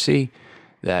and 5C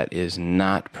that is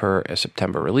not per a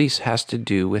September release has to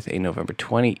do with a November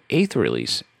 28th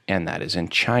release, and that is in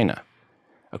China.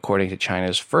 According to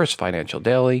China's first Financial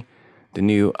Daily, the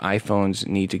new iPhones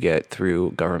need to get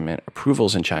through government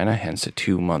approvals in China, hence a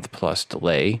 2-month plus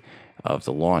delay of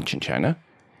the launch in China.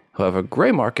 However,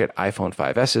 gray market iPhone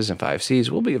 5Ss and 5Cs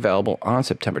will be available on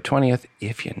September 20th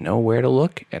if you know where to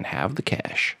look and have the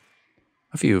cash.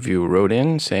 A few of you wrote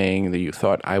in saying that you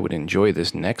thought I would enjoy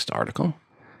this next article.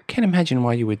 Can't imagine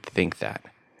why you would think that.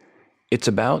 It's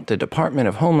about the Department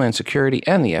of Homeland Security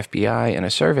and the FBI and a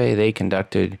survey they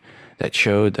conducted that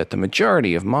showed that the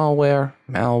majority of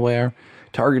malware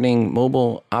targeting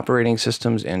mobile operating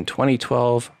systems in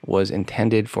 2012 was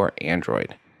intended for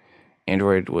Android.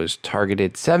 Android was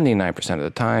targeted 79% of the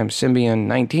time, Symbian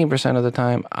 19% of the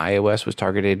time, iOS was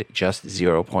targeted just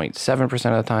 0.7%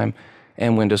 of the time,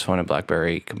 and Windows Phone and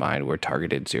BlackBerry combined were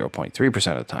targeted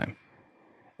 0.3% of the time.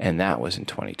 And that was in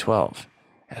 2012.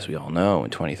 As we all know,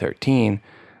 in 2013,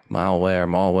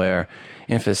 malware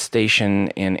infestation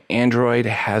in Android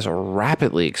has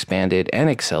rapidly expanded and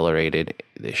accelerated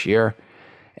this year,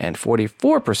 and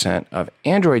 44% of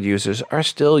Android users are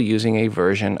still using a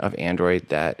version of Android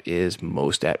that is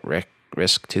most at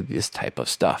risk to this type of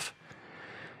stuff.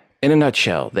 In a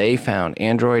nutshell, they found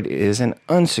Android is an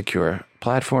unsecure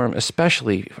platform,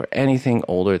 especially for anything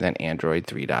older than Android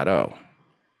 3.0.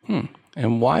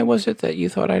 And why was it that you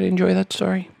thought I'd enjoy that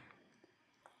story?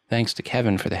 Thanks to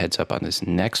Kevin for the heads up on this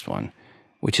next one,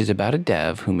 which is about a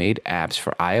dev who made apps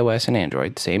for iOS and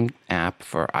Android, same app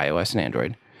for iOS and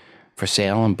Android, for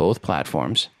sale on both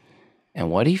platforms. And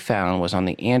what he found was on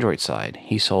the Android side,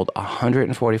 he sold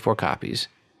 144 copies,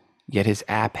 yet his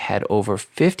app had over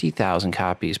 50,000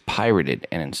 copies pirated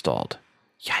and installed.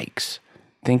 Yikes.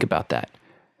 Think about that.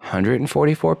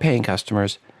 144 paying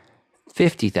customers,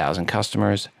 50,000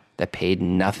 customers that paid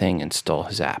nothing to install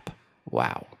his app.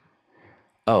 Wow.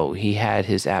 Oh, he had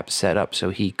his app set up so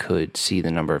he could see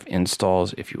the number of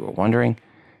installs, if you were wondering.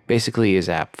 Basically, his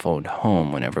app phoned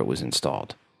home whenever it was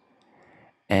installed.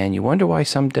 And you wonder why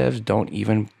some devs don't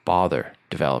even bother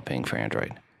developing for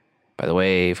Android. By the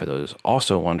way, for those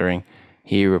also wondering,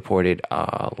 He reported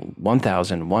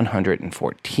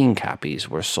 1,114 copies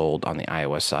were sold on the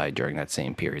iOS side during that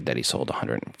same period that he sold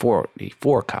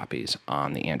 144 copies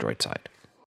on the Android side.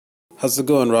 How's it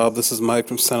going, Rob? This is Mike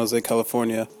from San Jose,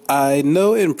 California. I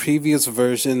know in previous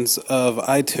versions of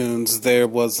iTunes there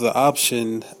was the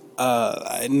option.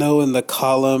 I know in the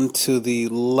column to the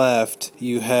left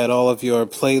you had all of your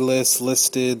playlists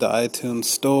listed, the iTunes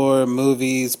Store,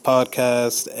 movies,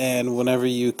 podcasts, and whenever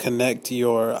you connect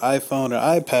your iPhone or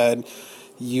iPad,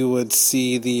 you would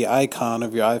see the icon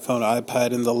of your iPhone or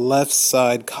iPad in the left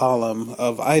side column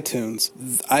of iTunes.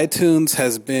 iTunes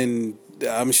has been,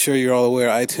 I'm sure you're all aware,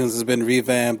 iTunes has been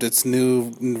revamped, it's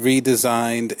new,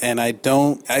 redesigned, and I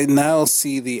now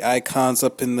see the icons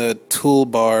up in the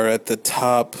toolbar at the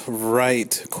top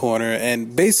right corner,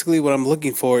 and basically what I'm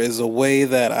looking for is a way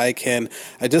that I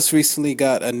just recently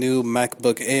got a new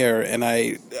MacBook Air, and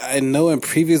I know in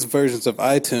previous versions of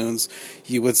iTunes,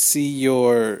 you would see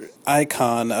your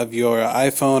icon of your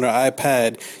iPhone or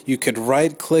iPad, you could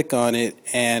right click on it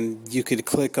and you could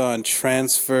click on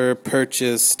transfer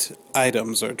purchased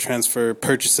items or transfer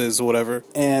purchases or whatever.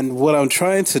 And what I'm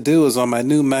trying to do is on my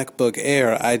new MacBook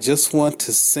Air, I just want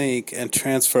to sync and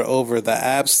transfer over the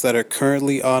apps that are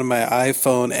currently on my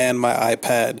iPhone and my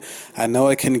iPad. I know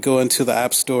I can go into the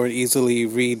App Store and easily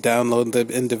re-download them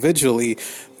individually,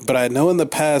 but I know in the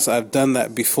past I've done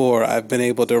that before. I've been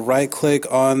able to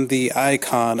right-click on the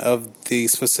icon of the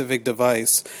specific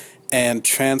device and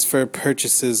transfer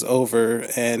purchases over,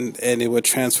 and it would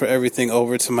transfer everything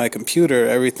over to my computer,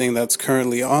 everything that's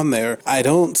currently on there. I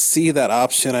don't see that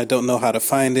option. I don't know how to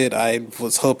find it. I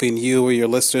was hoping you or your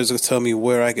listeners would tell me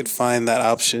where I could find that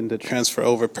option to transfer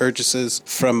over purchases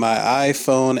from my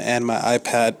iPhone and my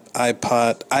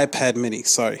iPad mini,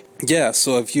 sorry. Yeah,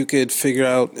 so if you could figure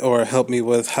out or help me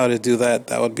with how to do that,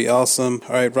 that would be awesome.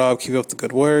 All right, Rob, keep up the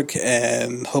good work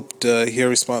and hope to hear a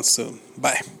response soon.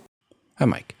 Bye. Hi,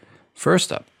 Mike.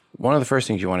 First up, one of the first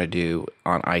things you want to do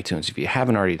on iTunes, if you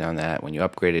haven't already done that, when you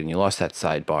upgraded and you lost that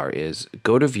sidebar, is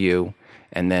go to View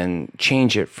and then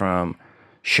change it from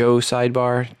Show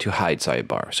Sidebar to Hide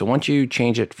Sidebar. So once you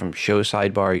change it from Show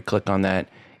Sidebar, you click on that,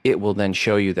 it will then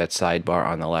show you that sidebar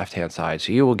on the left-hand side,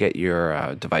 so you will get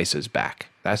your devices back.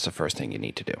 That's the first thing you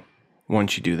need to do.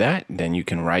 Once you do that, then you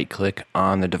can right-click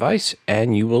on the device,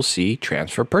 and you will see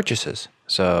Transfer Purchases.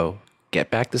 So get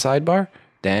back the sidebar,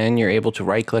 then you're able to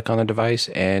right-click on the device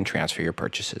and transfer your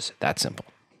purchases. That simple.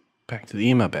 Back to the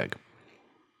email bag.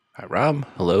 Hi, Rob.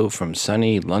 Hello from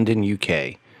sunny London,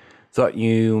 UK. Thought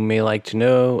you may like to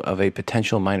know of a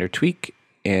potential minor tweak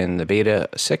in the beta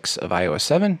 6 of iOS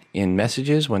 7. In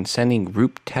messages, when sending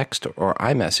group text or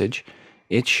iMessage,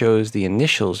 it shows the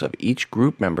initials of each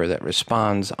group member that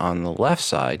responds on the left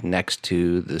side next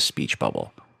to the speech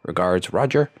bubble. Regards,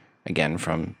 Roger, again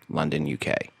from London,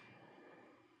 UK.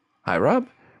 Hi, Rob.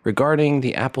 Regarding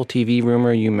the Apple TV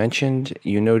rumor you mentioned,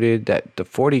 you noted that the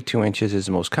 42 inches is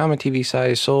the most common TV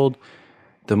size sold.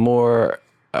 The more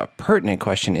pertinent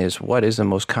question is, what is the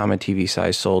most common TV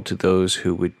size sold to those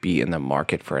who would be in the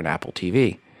market for an Apple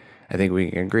TV? I think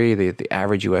we can agree that the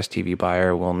average US TV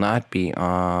buyer will not be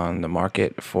on the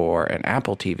market for an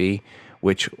Apple TV,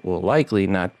 which will likely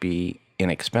not be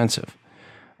inexpensive.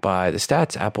 By the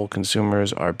stats, Apple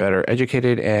consumers are better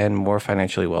educated and more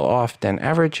financially well off than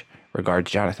average.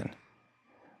 Regards, Jonathan.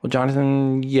 Well,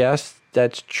 Jonathan, yes,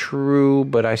 that's true,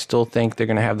 but I still think they're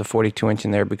going to have the 42-inch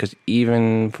in there because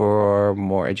even for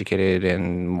more educated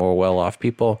and more well-off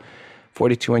people,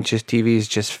 42 inches TVs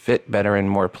just fit better in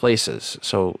more places.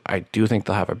 So I do think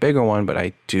they'll have a bigger one, but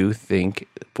I do think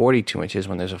 42 inches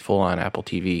when there's a full-on Apple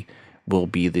TV will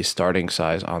be the starting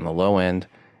size on the low end,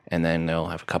 and then they'll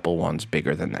have a couple ones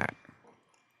bigger than that.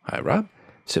 Hi, Rob.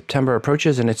 September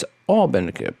approaches, and it's all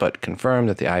been but confirmed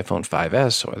that the iPhone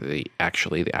 5S, or the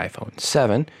iPhone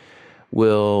 7,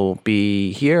 will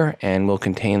be here and will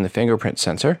contain the fingerprint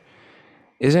sensor.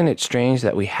 Isn't it strange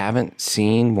that we haven't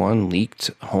seen one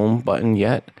leaked home button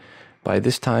yet? By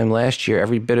this time last year,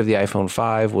 every bit of the iPhone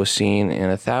 5 was seen in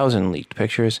 1,000 leaked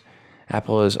pictures.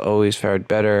 Apple has always fared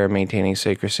better maintaining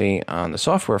secrecy on the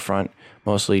software front,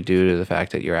 mostly due to the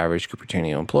fact that your average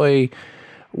Cupertino employee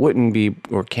wouldn't be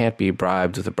or can't be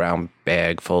bribed with a brown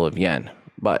bag full of yen.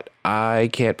 But I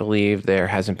can't believe there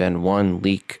hasn't been one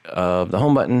leak of the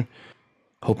home button.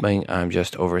 Hoping I'm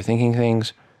just overthinking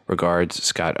things. Regards,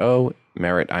 Scott O.,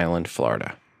 Merritt Island,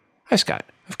 Florida. Hi, Scott.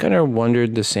 I've kind of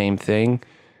wondered the same thing.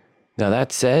 Now,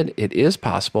 that said, it is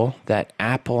possible that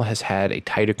Apple has had a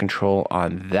tighter control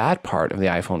on that part of the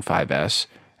iPhone 5S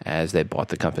as they bought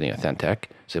the company Authentic.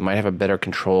 So they might have a better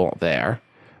control there.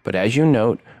 But as you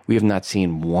note, we have not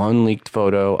seen one leaked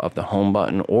photo of the home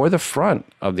button or the front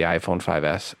of the iPhone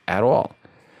 5S at all.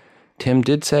 Tim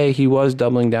did say he was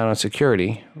doubling down on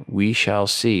security. We shall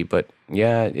see. But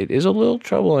yeah, it is a little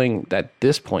troubling that at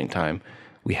this point in time,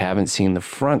 we haven't seen the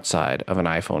front side of an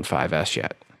iPhone 5S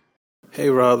yet. Hey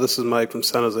Rob, this is Mike from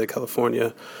San Jose,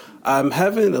 California. I'm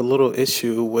having a little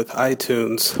issue with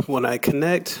iTunes. When I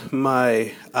connect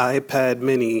my iPad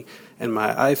mini and my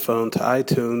iPhone to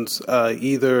iTunes,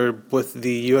 either with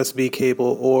the USB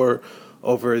cable or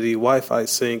over the Wi-Fi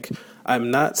sync,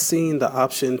 I'm not seeing the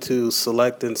option to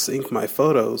select and sync my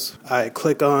photos. I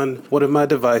click on one of my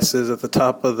devices at the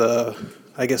top of the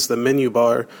menu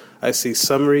bar. I see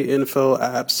summary info,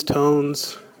 apps,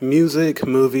 tones, music,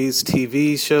 movies,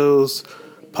 TV shows,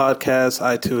 podcasts,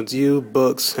 iTunes U,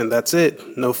 books, and that's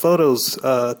it. No photos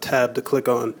tab to click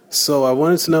on. So I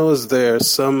wanted to know, is there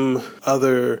some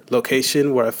other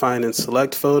location where I find and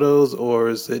select photos, or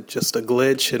is it just a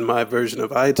glitch in my version of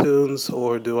iTunes,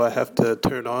 or do I have to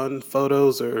turn on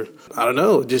photos, or I don't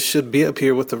know, it just should be up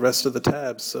here with the rest of the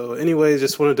tabs. So anyways,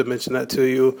 just wanted to mention that to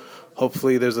you.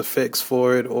 Hopefully there's a fix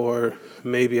for it, or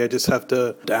maybe I just have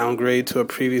to downgrade to a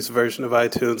previous version of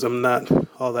iTunes. I'm not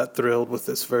all that thrilled with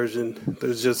this version.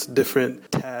 There's just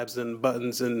different tabs and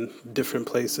buttons in different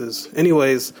places.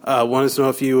 Anyways, wanted to know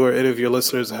if you or any of your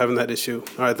listeners are having that issue.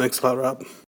 All right, thanks a lot, Rob.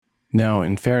 No,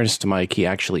 in fairness to Mike, he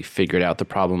actually figured out the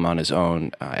problem on his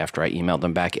own after I emailed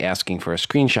him back asking for a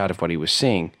screenshot of what he was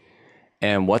seeing.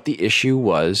 And what the issue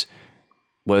was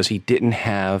he didn't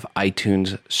have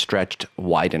iTunes stretched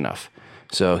wide enough.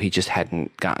 So he just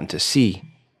hadn't gotten to see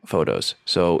photos.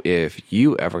 So if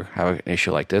you ever have an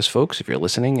issue like this, folks, if you're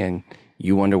listening and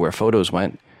you wonder where photos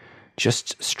went,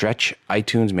 just stretch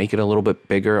iTunes, make it a little bit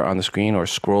bigger on the screen or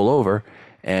scroll over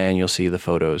and you'll see the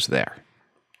photos there.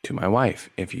 To my wife,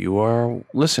 if you are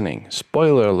listening,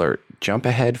 spoiler alert, jump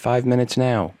ahead 5 minutes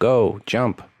now. Go,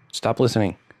 jump, stop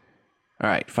listening. All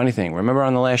right, funny thing. Remember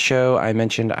on the last show, I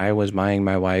mentioned I was buying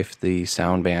my wife the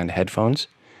Soundband headphones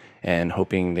and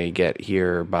hoping they get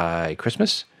here by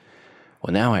Christmas?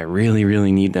 Well, now I really,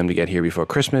 really need them to get here before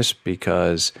Christmas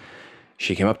because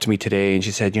she came up to me today and she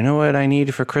said, you know what I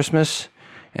need for Christmas?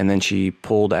 And then she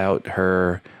pulled out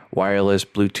her wireless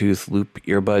Bluetooth loop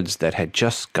earbuds that had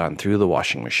just gone through the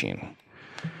washing machine.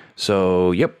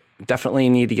 So, yep, definitely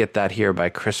need to get that here by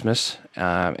Christmas.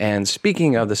 And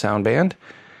speaking of the Soundband,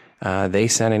 they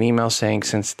sent an email saying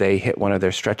since they hit one of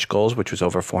their stretch goals, which was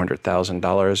over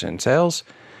 $400,000 in sales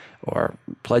or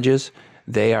pledges,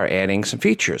 they are adding some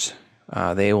features.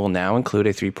 They will now include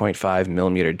a 3.5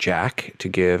 millimeter jack to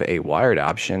give a wired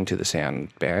option to the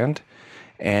Soundband,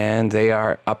 and they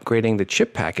are upgrading the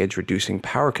chip package, reducing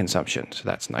power consumption. So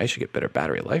that's nice. You get better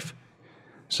battery life.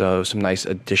 So some nice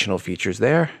additional features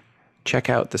there. Check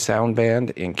out the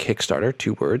Soundband in Kickstarter,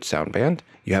 2 words, Soundband.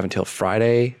 You have until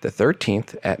Friday the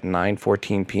 13th at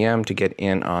 9:14 p.m. to get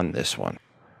in on this one.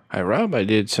 Hi, Rob. I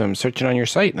did some searching on your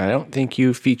site, and I don't think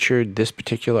you featured this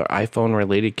particular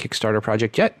iPhone-related Kickstarter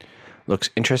project yet.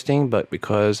 Looks interesting, but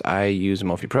because I use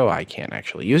Mophie Pro, I can't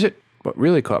actually use it. What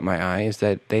really caught my eye is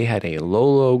that they had a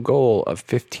low goal of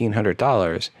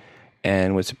 $1,500,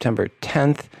 and with September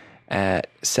 10th at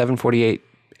 7:48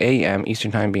 a.m.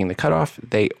 Eastern Time being the cutoff,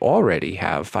 they already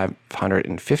have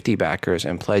 550 backers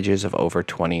and pledges of over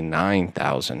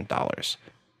 $29,000.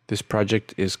 This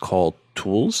project is called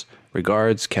Tools.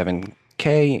 Regards, Kevin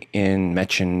K. in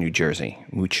Mechen, New Jersey.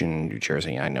 Muchen, New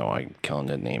Jersey. I know I'm killing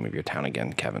the name of your town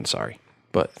again, Kevin. Sorry.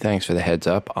 But thanks for the heads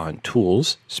up on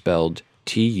Tools, spelled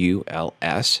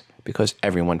Tuls, because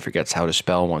everyone forgets how to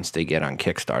spell once they get on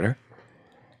Kickstarter.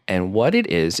 And what it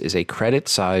is a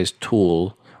credit-sized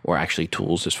tool, or actually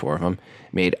tools, there's 4 of them,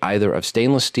 made either of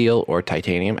stainless steel or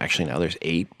titanium. Actually, now there's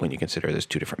 8 when you consider there's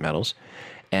 2 different metals.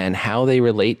 And how they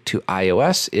relate to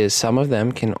iOS is some of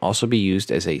them can also be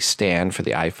used as a stand for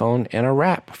the iPhone and a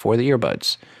wrap for the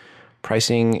earbuds.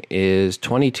 Pricing is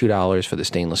 $22 for the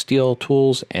stainless steel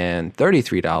tools and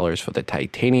 $33 for the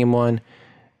titanium one.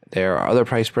 There are other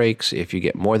price breaks if you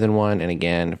get more than one, and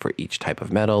again, for each type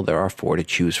of metal, there are 4 to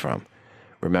choose from.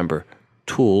 Remember,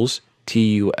 Tools,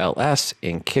 Tuls,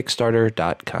 in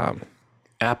Kickstarter.com.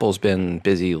 Apple's been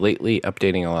busy lately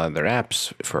updating a lot of their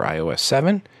apps for iOS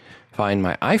 7. Find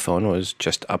My iPhone was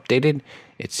just updated.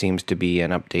 It seems to be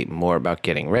an update more about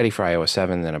getting ready for iOS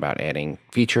 7 than about adding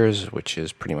features, which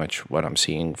is pretty much what I'm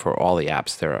seeing for all the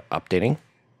apps they're updating.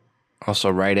 Also,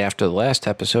 right after the last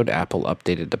episode, Apple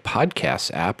updated the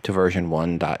Podcasts app to version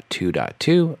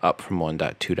 1.2.2, up from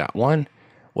 1.2.1.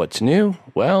 What's new?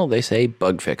 Well, they say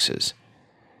bug fixes.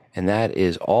 And that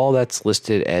is all that's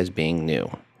listed as being new.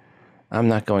 I'm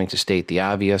not going to state the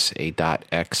obvious. A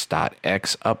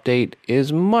 .x.x update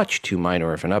is much too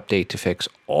minor of an update to fix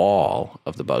all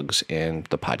of the bugs in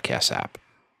the podcast app.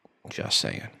 Just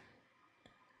saying.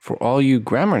 For all you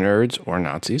grammar nerds or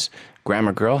Nazis,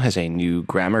 Grammar Girl has a new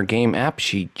grammar game app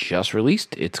she just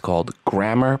released. It's called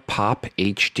Grammar Pop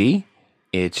HD.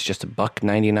 It's just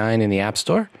 $1.99 in the App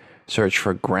Store. Search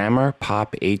for Grammar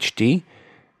Pop HD,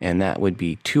 and that would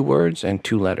be 2 words and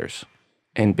 2 letters.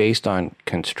 And based on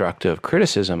constructive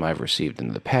criticism I've received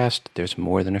in the past, there's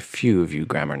more than a few of you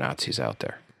grammar Nazis out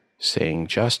there saying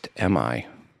just MI.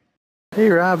 Hey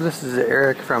Rob, this is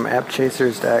Eric from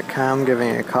appchasers.com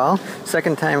giving you a call.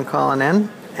 Second time calling in,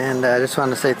 and I just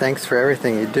wanted to say thanks for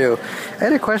everything you do. I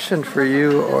had a question for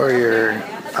you or your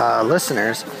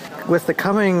listeners. With the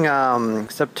coming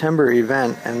September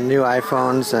event and new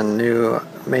iPhones and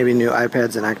maybe new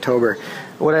iPads in October,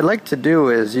 what I'd like to do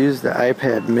is use the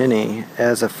iPad mini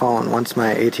as a phone. Once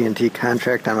my AT&T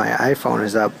contract on my iPhone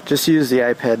is up, just use the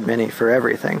iPad mini for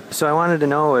everything. So I wanted to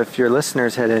know if your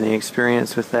listeners had any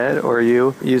experience with that, or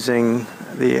you using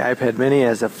the iPad mini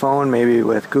as a phone, maybe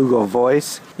with Google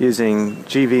Voice, using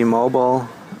GV Mobile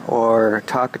or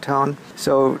Talkatone.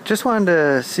 So just wanted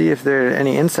to see if there are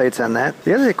any insights on that.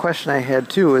 The other question I had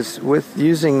too was with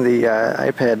using the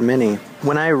iPad mini.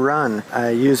 When I run, I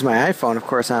use my iPhone, of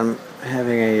course, I'm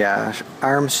having a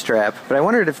arm strap, but I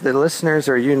wondered if the listeners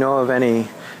or you know of any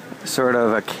sort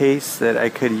of a case that I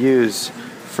could use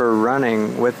for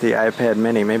running with the iPad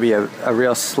mini, maybe a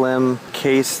real slim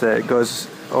case that goes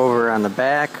over on the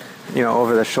back,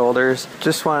 over the shoulders.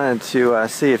 Just wanted to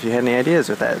see if you had any ideas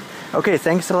with that. Okay,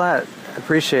 thanks a lot.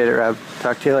 Appreciate it, Rob.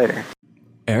 Talk to you later.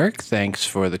 Eric, thanks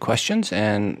for the questions,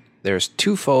 and there's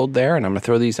twofold there, and I'm going to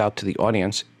throw these out to the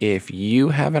audience. If you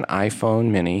have an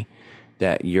iPhone mini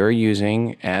that you're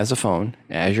using as a phone,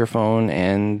 as your phone,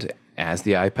 and as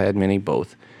the iPad mini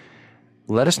both,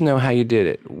 let us know how you did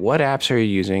it. What apps are you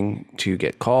using to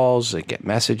get calls, to get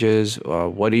messages?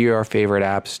 What are your favorite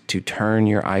apps to turn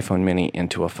your iPhone mini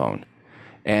into a phone?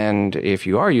 And if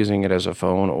you are using it as a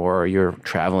phone, or you're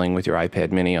traveling with your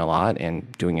iPad mini a lot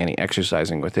and doing any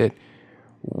exercising with it,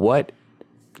 what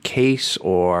case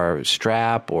or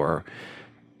strap or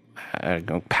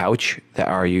pouch that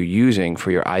are you using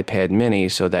for your iPad mini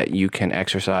so that you can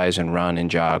exercise and run and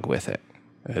jog with it?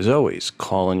 As always,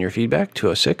 call in your feedback,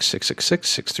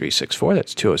 206-666-6364,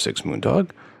 that's 206-MOONDOG,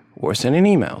 or send an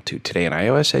email to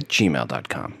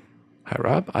todayinios@gmail.com. Hi,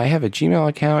 Rob. I have a Gmail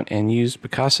account and use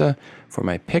Picasa for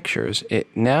my pictures. It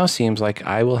now seems like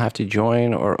I will have to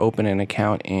join or open an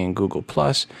account in Google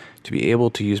Plus to be able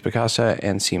to use Picasa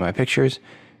and see my pictures.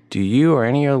 Do you or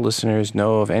any of your listeners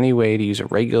know of any way to use a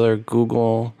regular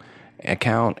Google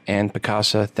account and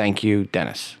Picasa? Thank you,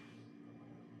 Dennis.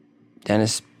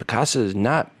 Dennis, Picasa is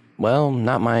not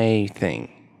my thing.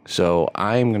 So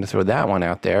I'm going to throw that one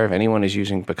out there. If anyone is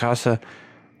using Picasa,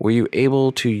 were you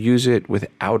able to use it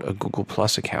without a Google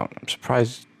Plus account? I'm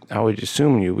surprised. I would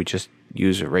assume you would just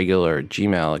use a regular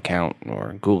Gmail account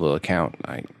or Google account.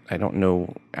 I don't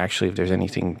know actually if there's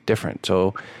anything different.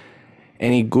 So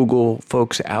any Google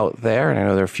folks out there, and I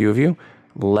know there are a few of you,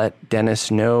 let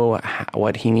Dennis know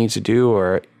what he needs to do,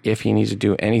 or if he needs to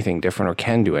do anything different or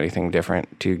can do anything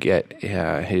different to get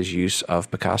his use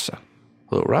of Picasa.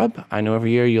 Hello, Rob. I know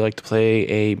every year you like to play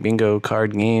a bingo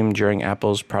card game during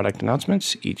Apple's product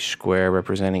announcements, each square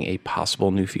representing a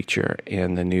possible new feature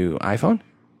in the new iPhone.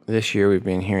 This year we've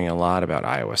been hearing a lot about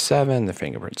iOS 7, the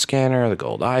fingerprint scanner, the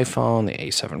gold iPhone, the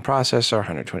A7 processor,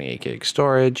 128 gig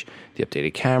storage, the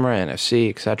updated camera, NFC,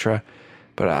 etc.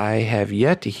 But I have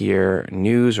yet to hear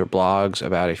news or blogs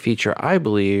about a feature I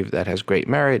believe that has great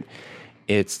merit.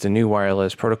 It's the new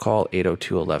wireless protocol,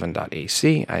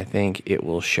 802.11.ac. I think it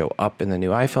will show up in the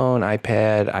new iPhone,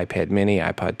 iPad, iPad mini,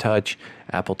 iPod Touch,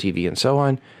 Apple TV, and so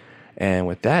on. And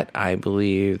with that, I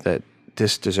believe that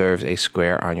this deserves a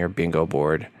square on your bingo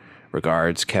board.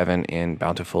 Regards, Kevin in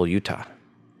Bountiful, Utah.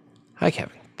 Hi,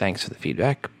 Kevin. Thanks for the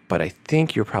feedback, but I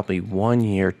think you're probably 1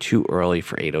 year too early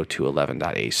for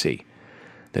 802.11.ac.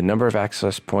 The number of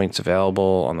access points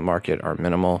available on the market are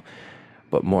minimal,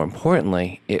 but more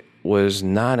importantly, it was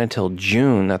not until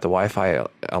June that the Wi-Fi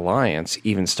Alliance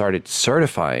even started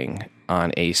certifying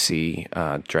on AC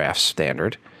draft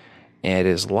standard, and it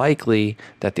is likely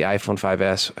that the iPhone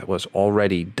 5S was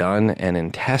already done and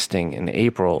in testing in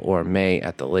April or May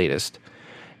at the latest,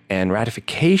 and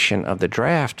ratification of the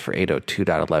draft for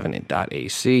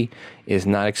 802.11.ac is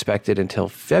not expected until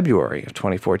February of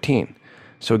 2014.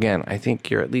 So again, I think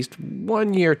you're at least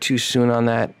 1 year too soon on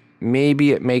that.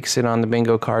 Maybe it makes it on the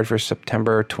bingo card for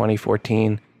September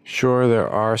 2014. Sure, there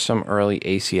are some early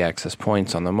AC access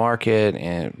points on the market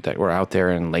and that were out there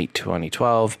in late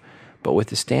 2012, But with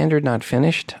the standard not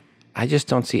finished, I just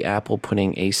don't see Apple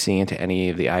putting AC into any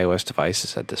of the iOS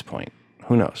devices at this point.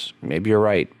 Who knows? Maybe you're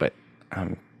right, but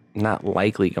I'm not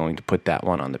likely going to put that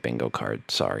one on the bingo card.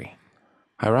 Sorry.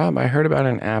 Hi, Rob. I heard about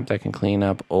an app that can clean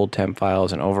up old temp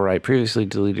files and overwrite previously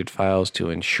deleted files to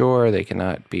ensure they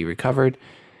cannot be recovered.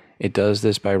 It does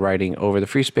this by writing over the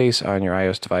free space on your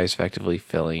iOS device, effectively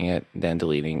filling it, then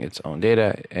deleting its own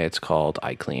data. It's called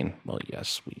iClean. Well,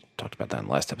 yes, we talked about that in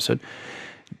the last episode.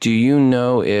 Do you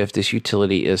know if this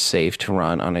utility is safe to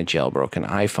run on a jailbroken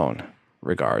iPhone?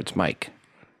 Regards, Mike.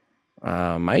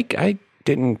 Mike, I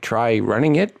didn't try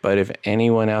running it, but if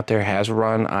anyone out there has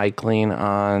run iClean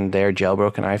on their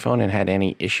jailbroken iPhone and had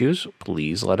any issues,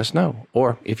 please let us know.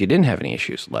 Or if you didn't have any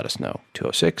issues, let us know.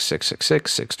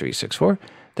 206-666-6364.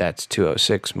 That's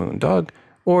 206-MOON-DOG.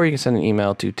 Or you can send an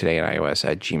email to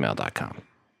todayinios@gmail.com.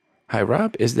 Hi,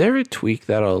 Rob. Is there a tweak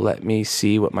that'll let me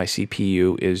see what my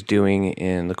CPU is doing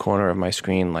in the corner of my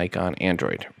screen like on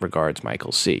Android? Regards,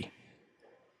 Michael C.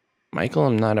 Michael,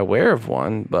 I'm not aware of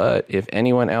one, but if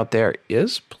anyone out there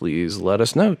is, please let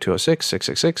us know.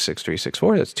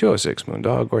 206-666-6364. That's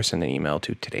 206-MOON-DOG. Or send an email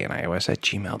to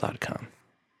todayinios@gmail.com.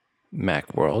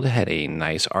 Macworld had a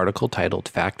nice article titled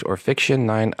Fact or Fiction,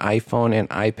 9 iPhone and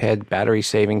iPad battery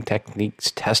saving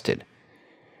techniques tested.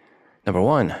 Number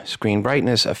 1, screen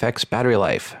brightness affects battery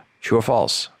life. True or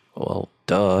false? Well,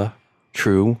 duh.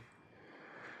 True.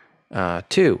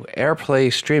 2,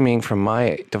 AirPlay streaming from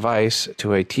my device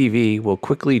to a TV will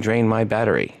quickly drain my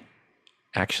battery.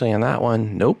 Actually, on that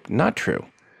one, nope, not true.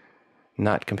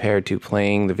 Not compared to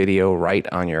playing the video right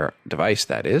on your device,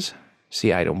 that is.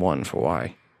 See item 1 for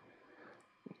why.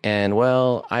 And,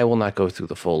 well, I will not go through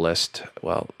the full list,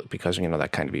 well, because,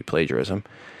 that kind of be plagiarism.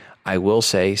 I will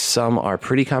say some are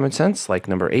pretty common sense, like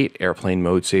number 8, airplane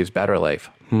mode saves battery life.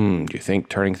 Do you think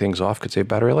turning things off could save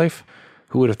battery life?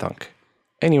 Who would have thunk?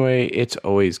 Anyway, it's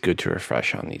always good to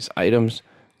refresh on these items.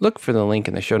 Look for the link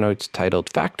in the show notes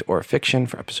titled Fact or Fiction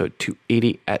for episode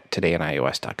 280 at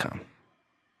todayinios.com.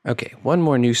 Okay, one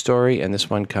more news story, and this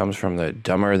one comes from the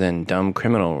Dumber Than Dumb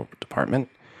Criminal Department.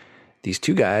 These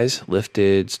 2 guys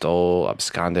lifted, stole,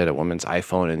 absconded a woman's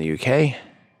iPhone in the UK.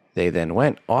 They then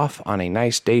went off on a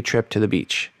nice day trip to the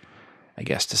beach, I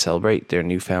guess to celebrate their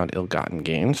newfound ill-gotten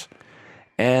gains.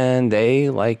 And they,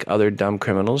 like other dumb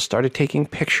criminals, started taking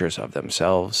pictures of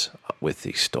themselves with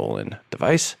the stolen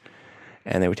device.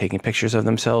 And they were taking pictures of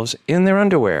themselves in their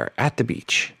underwear at the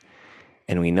beach.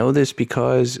 And we know this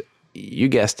because, you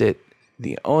guessed it,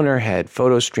 the owner had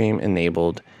PhotoStream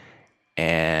enabled,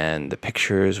 and the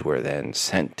pictures were then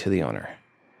sent to the owner.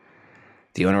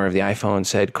 The owner of the iPhone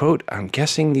said, quote, "I'm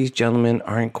guessing these gentlemen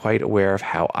aren't quite aware of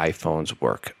how iPhones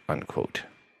work," unquote.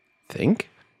 Think?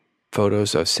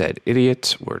 Photos of said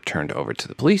idiots were turned over to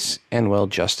the police, and, well,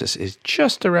 justice is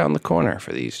just around the corner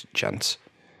for these gents.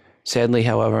 Sadly,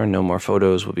 however, no more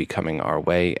photos will be coming our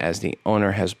way as the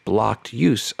owner has blocked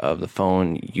use of the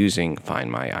phone using Find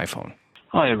My iPhone.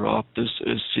 Hi, Rob. This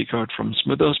is Seacard from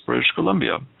Smithers, British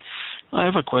Columbia. I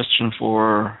have a question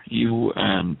for you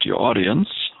and your audience,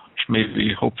 which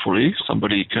maybe, hopefully,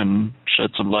 somebody can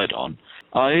shed some light on.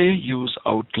 I use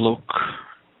Outlook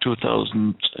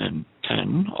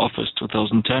 2010, Office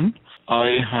 2010.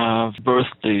 I have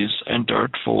birthdays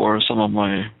entered for some of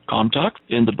my contacts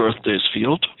in the birthdays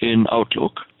field in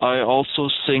Outlook. I also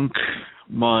sync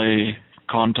my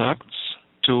contacts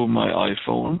to my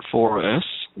iPhone 4S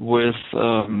with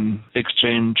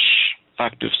Exchange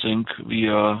ActiveSync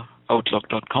via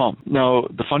Outlook.com. Now,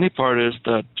 the funny part is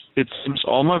that it seems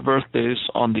all my birthdays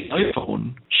on the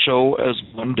iPhone show as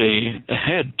one day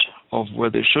ahead of where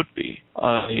they should be.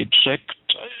 I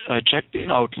checked in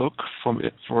Outlook,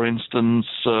 for instance,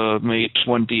 May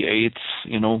 28th,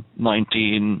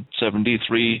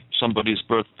 1973, somebody's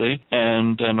birthday,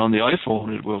 and then on the iPhone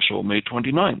it will show May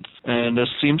 29th. And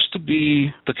this seems to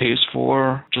be the case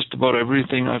for just about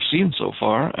everything I've seen so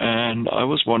far, and I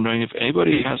was wondering if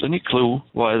anybody has any clue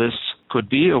why this could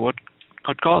be or what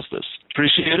could cause this.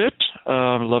 Appreciate it.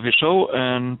 Love your show,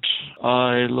 and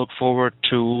I look forward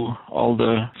to all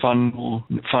the fun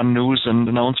news and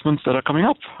announcements that are coming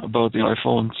up about the new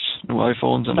iPhones and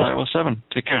iOS 7.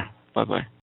 Take care. Bye-bye.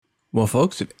 Well,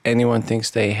 folks, if anyone thinks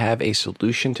they have a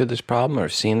solution to this problem or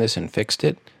have seen this and fixed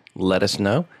it, let us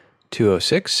know.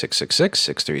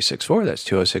 206-666-6364. That's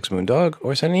 206-MOON-DOG.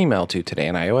 Or send an email to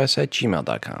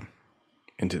todayinios@gmail.com.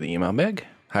 Into the email bag.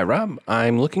 Hi, Rob.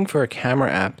 I'm looking for a camera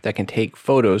app that can take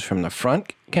photos from the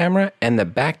front camera and the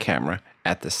back camera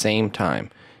at the same time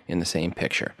in the same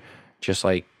picture, just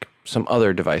like some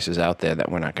other devices out there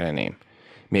that we're not going to name.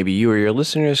 Maybe you or your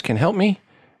listeners can help me.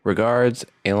 Regards,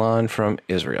 Elon from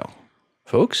Israel.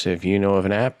 Folks, if you know of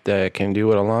an app that can do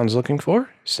what Alon's looking for,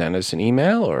 send us an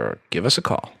email or give us a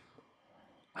call.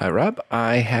 Hi, Rob.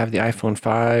 I have the iPhone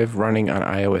 5 running on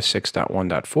iOS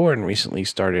 6.1.4 and recently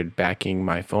started backing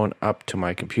my phone up to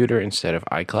my computer instead of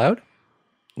iCloud.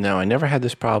 Now, I never had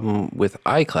this problem with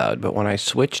iCloud, but when I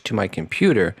switched to my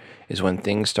computer is when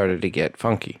things started to get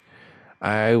funky.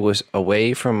 I was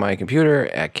away from my computer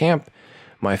at camp.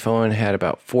 My phone had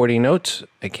about 40 notes.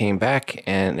 I came back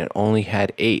and it only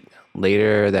had 8.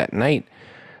 Later that night,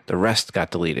 the rest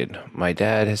got deleted. My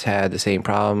dad has had the same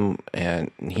problem,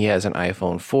 and he has an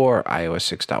iPhone 4,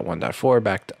 iOS 6.1.4,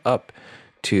 backed up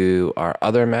to our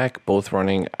other Mac, both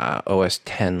running OS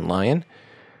 10 Lion.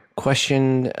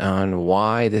 Question on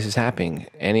why this is happening.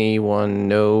 Anyone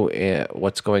know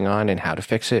what's going on and how to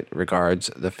fix it?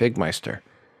 Regards, the Figmeister.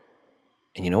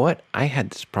 And you know what? I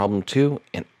had this problem too,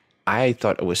 and I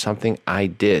thought it was something I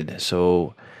did.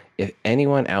 So if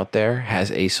anyone out there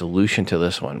has a solution to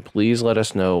this one, please let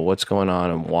us know what's going on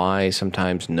and why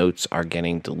sometimes notes are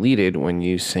getting deleted when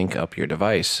you sync up your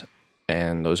device.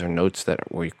 And those are notes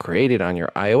that were created on your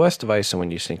iOS device, and when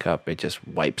you sync up, it just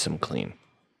wipes them clean.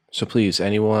 So please,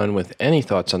 anyone with any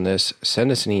thoughts on this,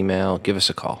 send us an email, give us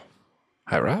a call.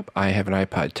 Hi, Rob. I have an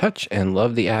iPod Touch and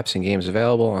love the apps and games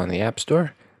available on the App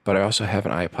Store, but I also have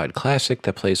an iPod Classic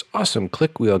that plays awesome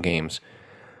click wheel games.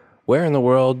 Where in the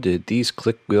world did these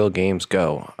click wheel games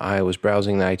go? I was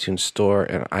browsing the iTunes store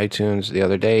and iTunes the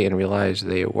other day and realized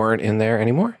they weren't in there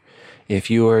anymore. If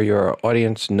you or your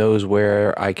audience knows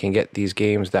where I can get these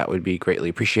games, that would be greatly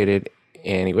appreciated.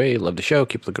 Anyway, love the show.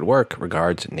 Keep the good work.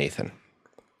 Regards, Nathan.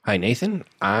 Hi, Nathan.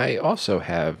 I also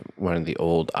have one of the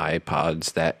old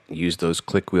iPods that use those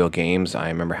click wheel games. I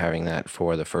remember having that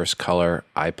for the first color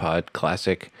iPod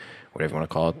Classic, whatever you want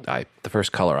to call it, the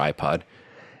first color iPod.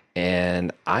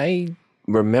 And I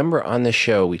remember on the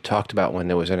show, we talked about when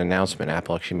there was an announcement,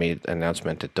 Apple actually made an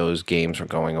announcement that those games were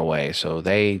going away. So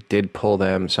they did pull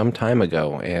them some time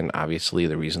ago. And obviously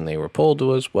the reason they were pulled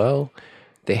was, well,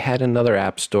 they had another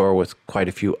app store with quite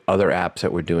a few other apps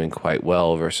that were doing quite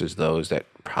well versus those that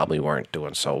probably weren't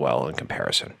doing so well in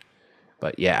comparison.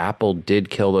 But yeah, Apple did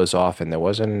kill those off, and there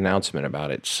was an announcement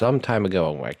about it some time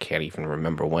ago. I can't even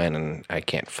remember when, and I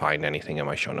can't find anything in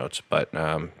my show notes. But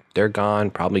they're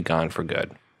gone, probably gone for good.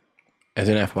 As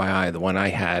an FYI, the one I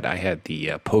had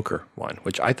the poker one,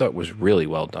 which I thought was really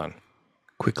well done.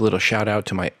 Quick little shout out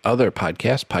to my other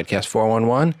podcast, Podcast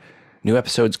 411. New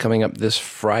episodes coming up this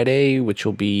Friday, which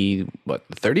will be, the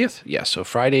 30th? Yeah, so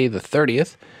Friday the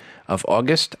 30th of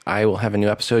August, I will have a new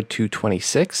episode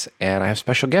 226, and I have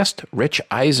special guest, Rich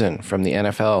Eisen from the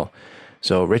NFL.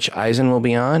 So Rich Eisen will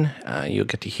be on. You'll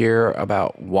get to hear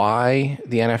about why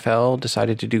the NFL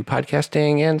decided to do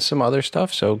podcasting and some other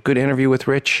stuff. So good interview with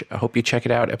Rich. I hope you check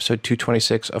it out, episode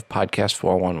 226 of Podcast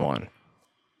 411.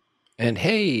 And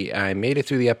hey, I made it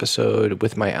through the episode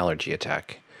with my allergy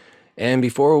attack. And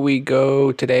before we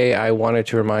go today, I wanted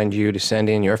to remind you to send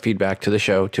in your feedback to the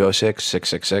show,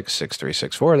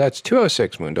 206-666-6364. That's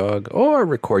 206-Moondog. Or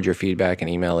record your feedback and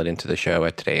email it into the show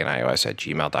at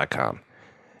todayios@gmail.com.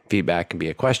 Feedback can be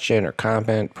a question or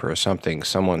comment per something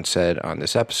someone said on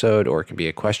this episode, or it can be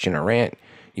a question or rant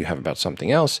you have about something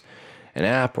else, an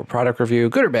app or product review,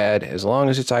 good or bad. As long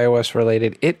as it's iOS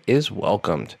related, it is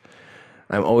welcomed.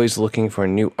 I'm always looking for a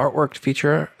new artwork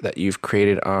feature that you've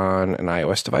created on an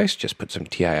iOS device. Just put some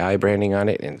TII branding on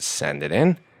it and send it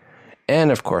in.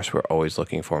 And of course, we're always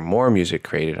looking for more music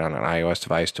created on an iOS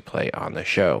device to play on the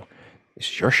show. This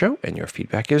is your show, and your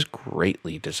feedback is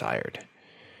greatly desired.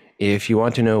 If you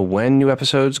want to know when new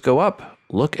episodes go up,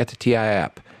 look at the TII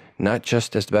app. Not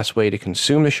just as the best way to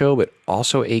consume the show, but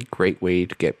also a great way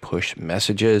to get push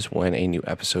messages when a new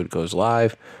episode goes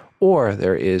live, or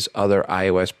there is other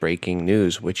iOS breaking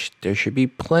news, which there should be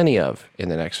plenty of in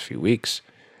the next few weeks.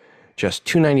 Just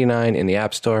 $2.99 in the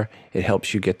App Store. It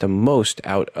helps you get the most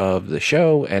out of the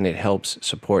show, and it helps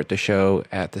support the show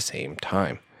at the same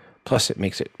time. Plus, it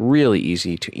makes it really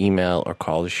easy to email or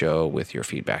call the show with your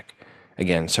feedback.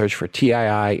 Again, search for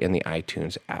TII in the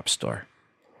iTunes App Store.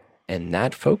 And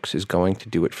that, folks, is going to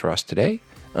do it for us today.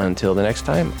 Until the next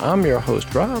time, I'm your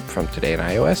host, Rob, from Today in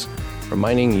iOS,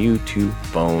 reminding you to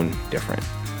phone different.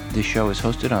 This show is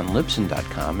hosted on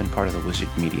Libsyn.com and part of the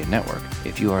Wizard Media Network.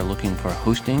 If you are looking for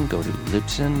hosting, go to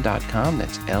Libsyn.com,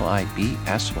 that's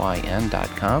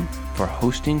Libsyn.com, for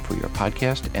hosting for your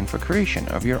podcast and for creation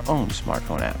of your own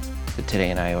smartphone app. The Today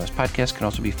in iOS podcast can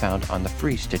also be found on the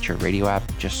free Stitcher radio app.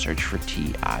 Just search for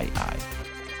TII.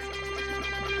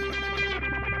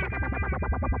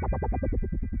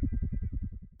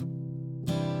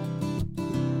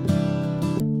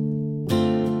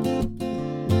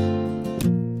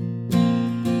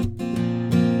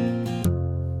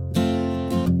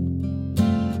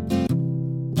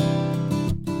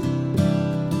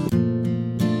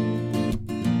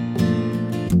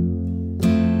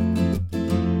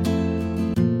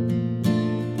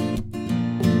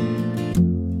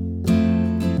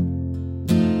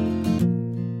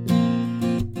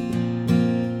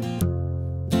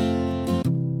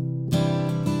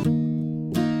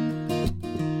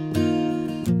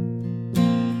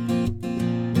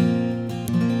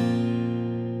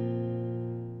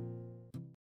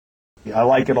 I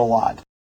like it a lot.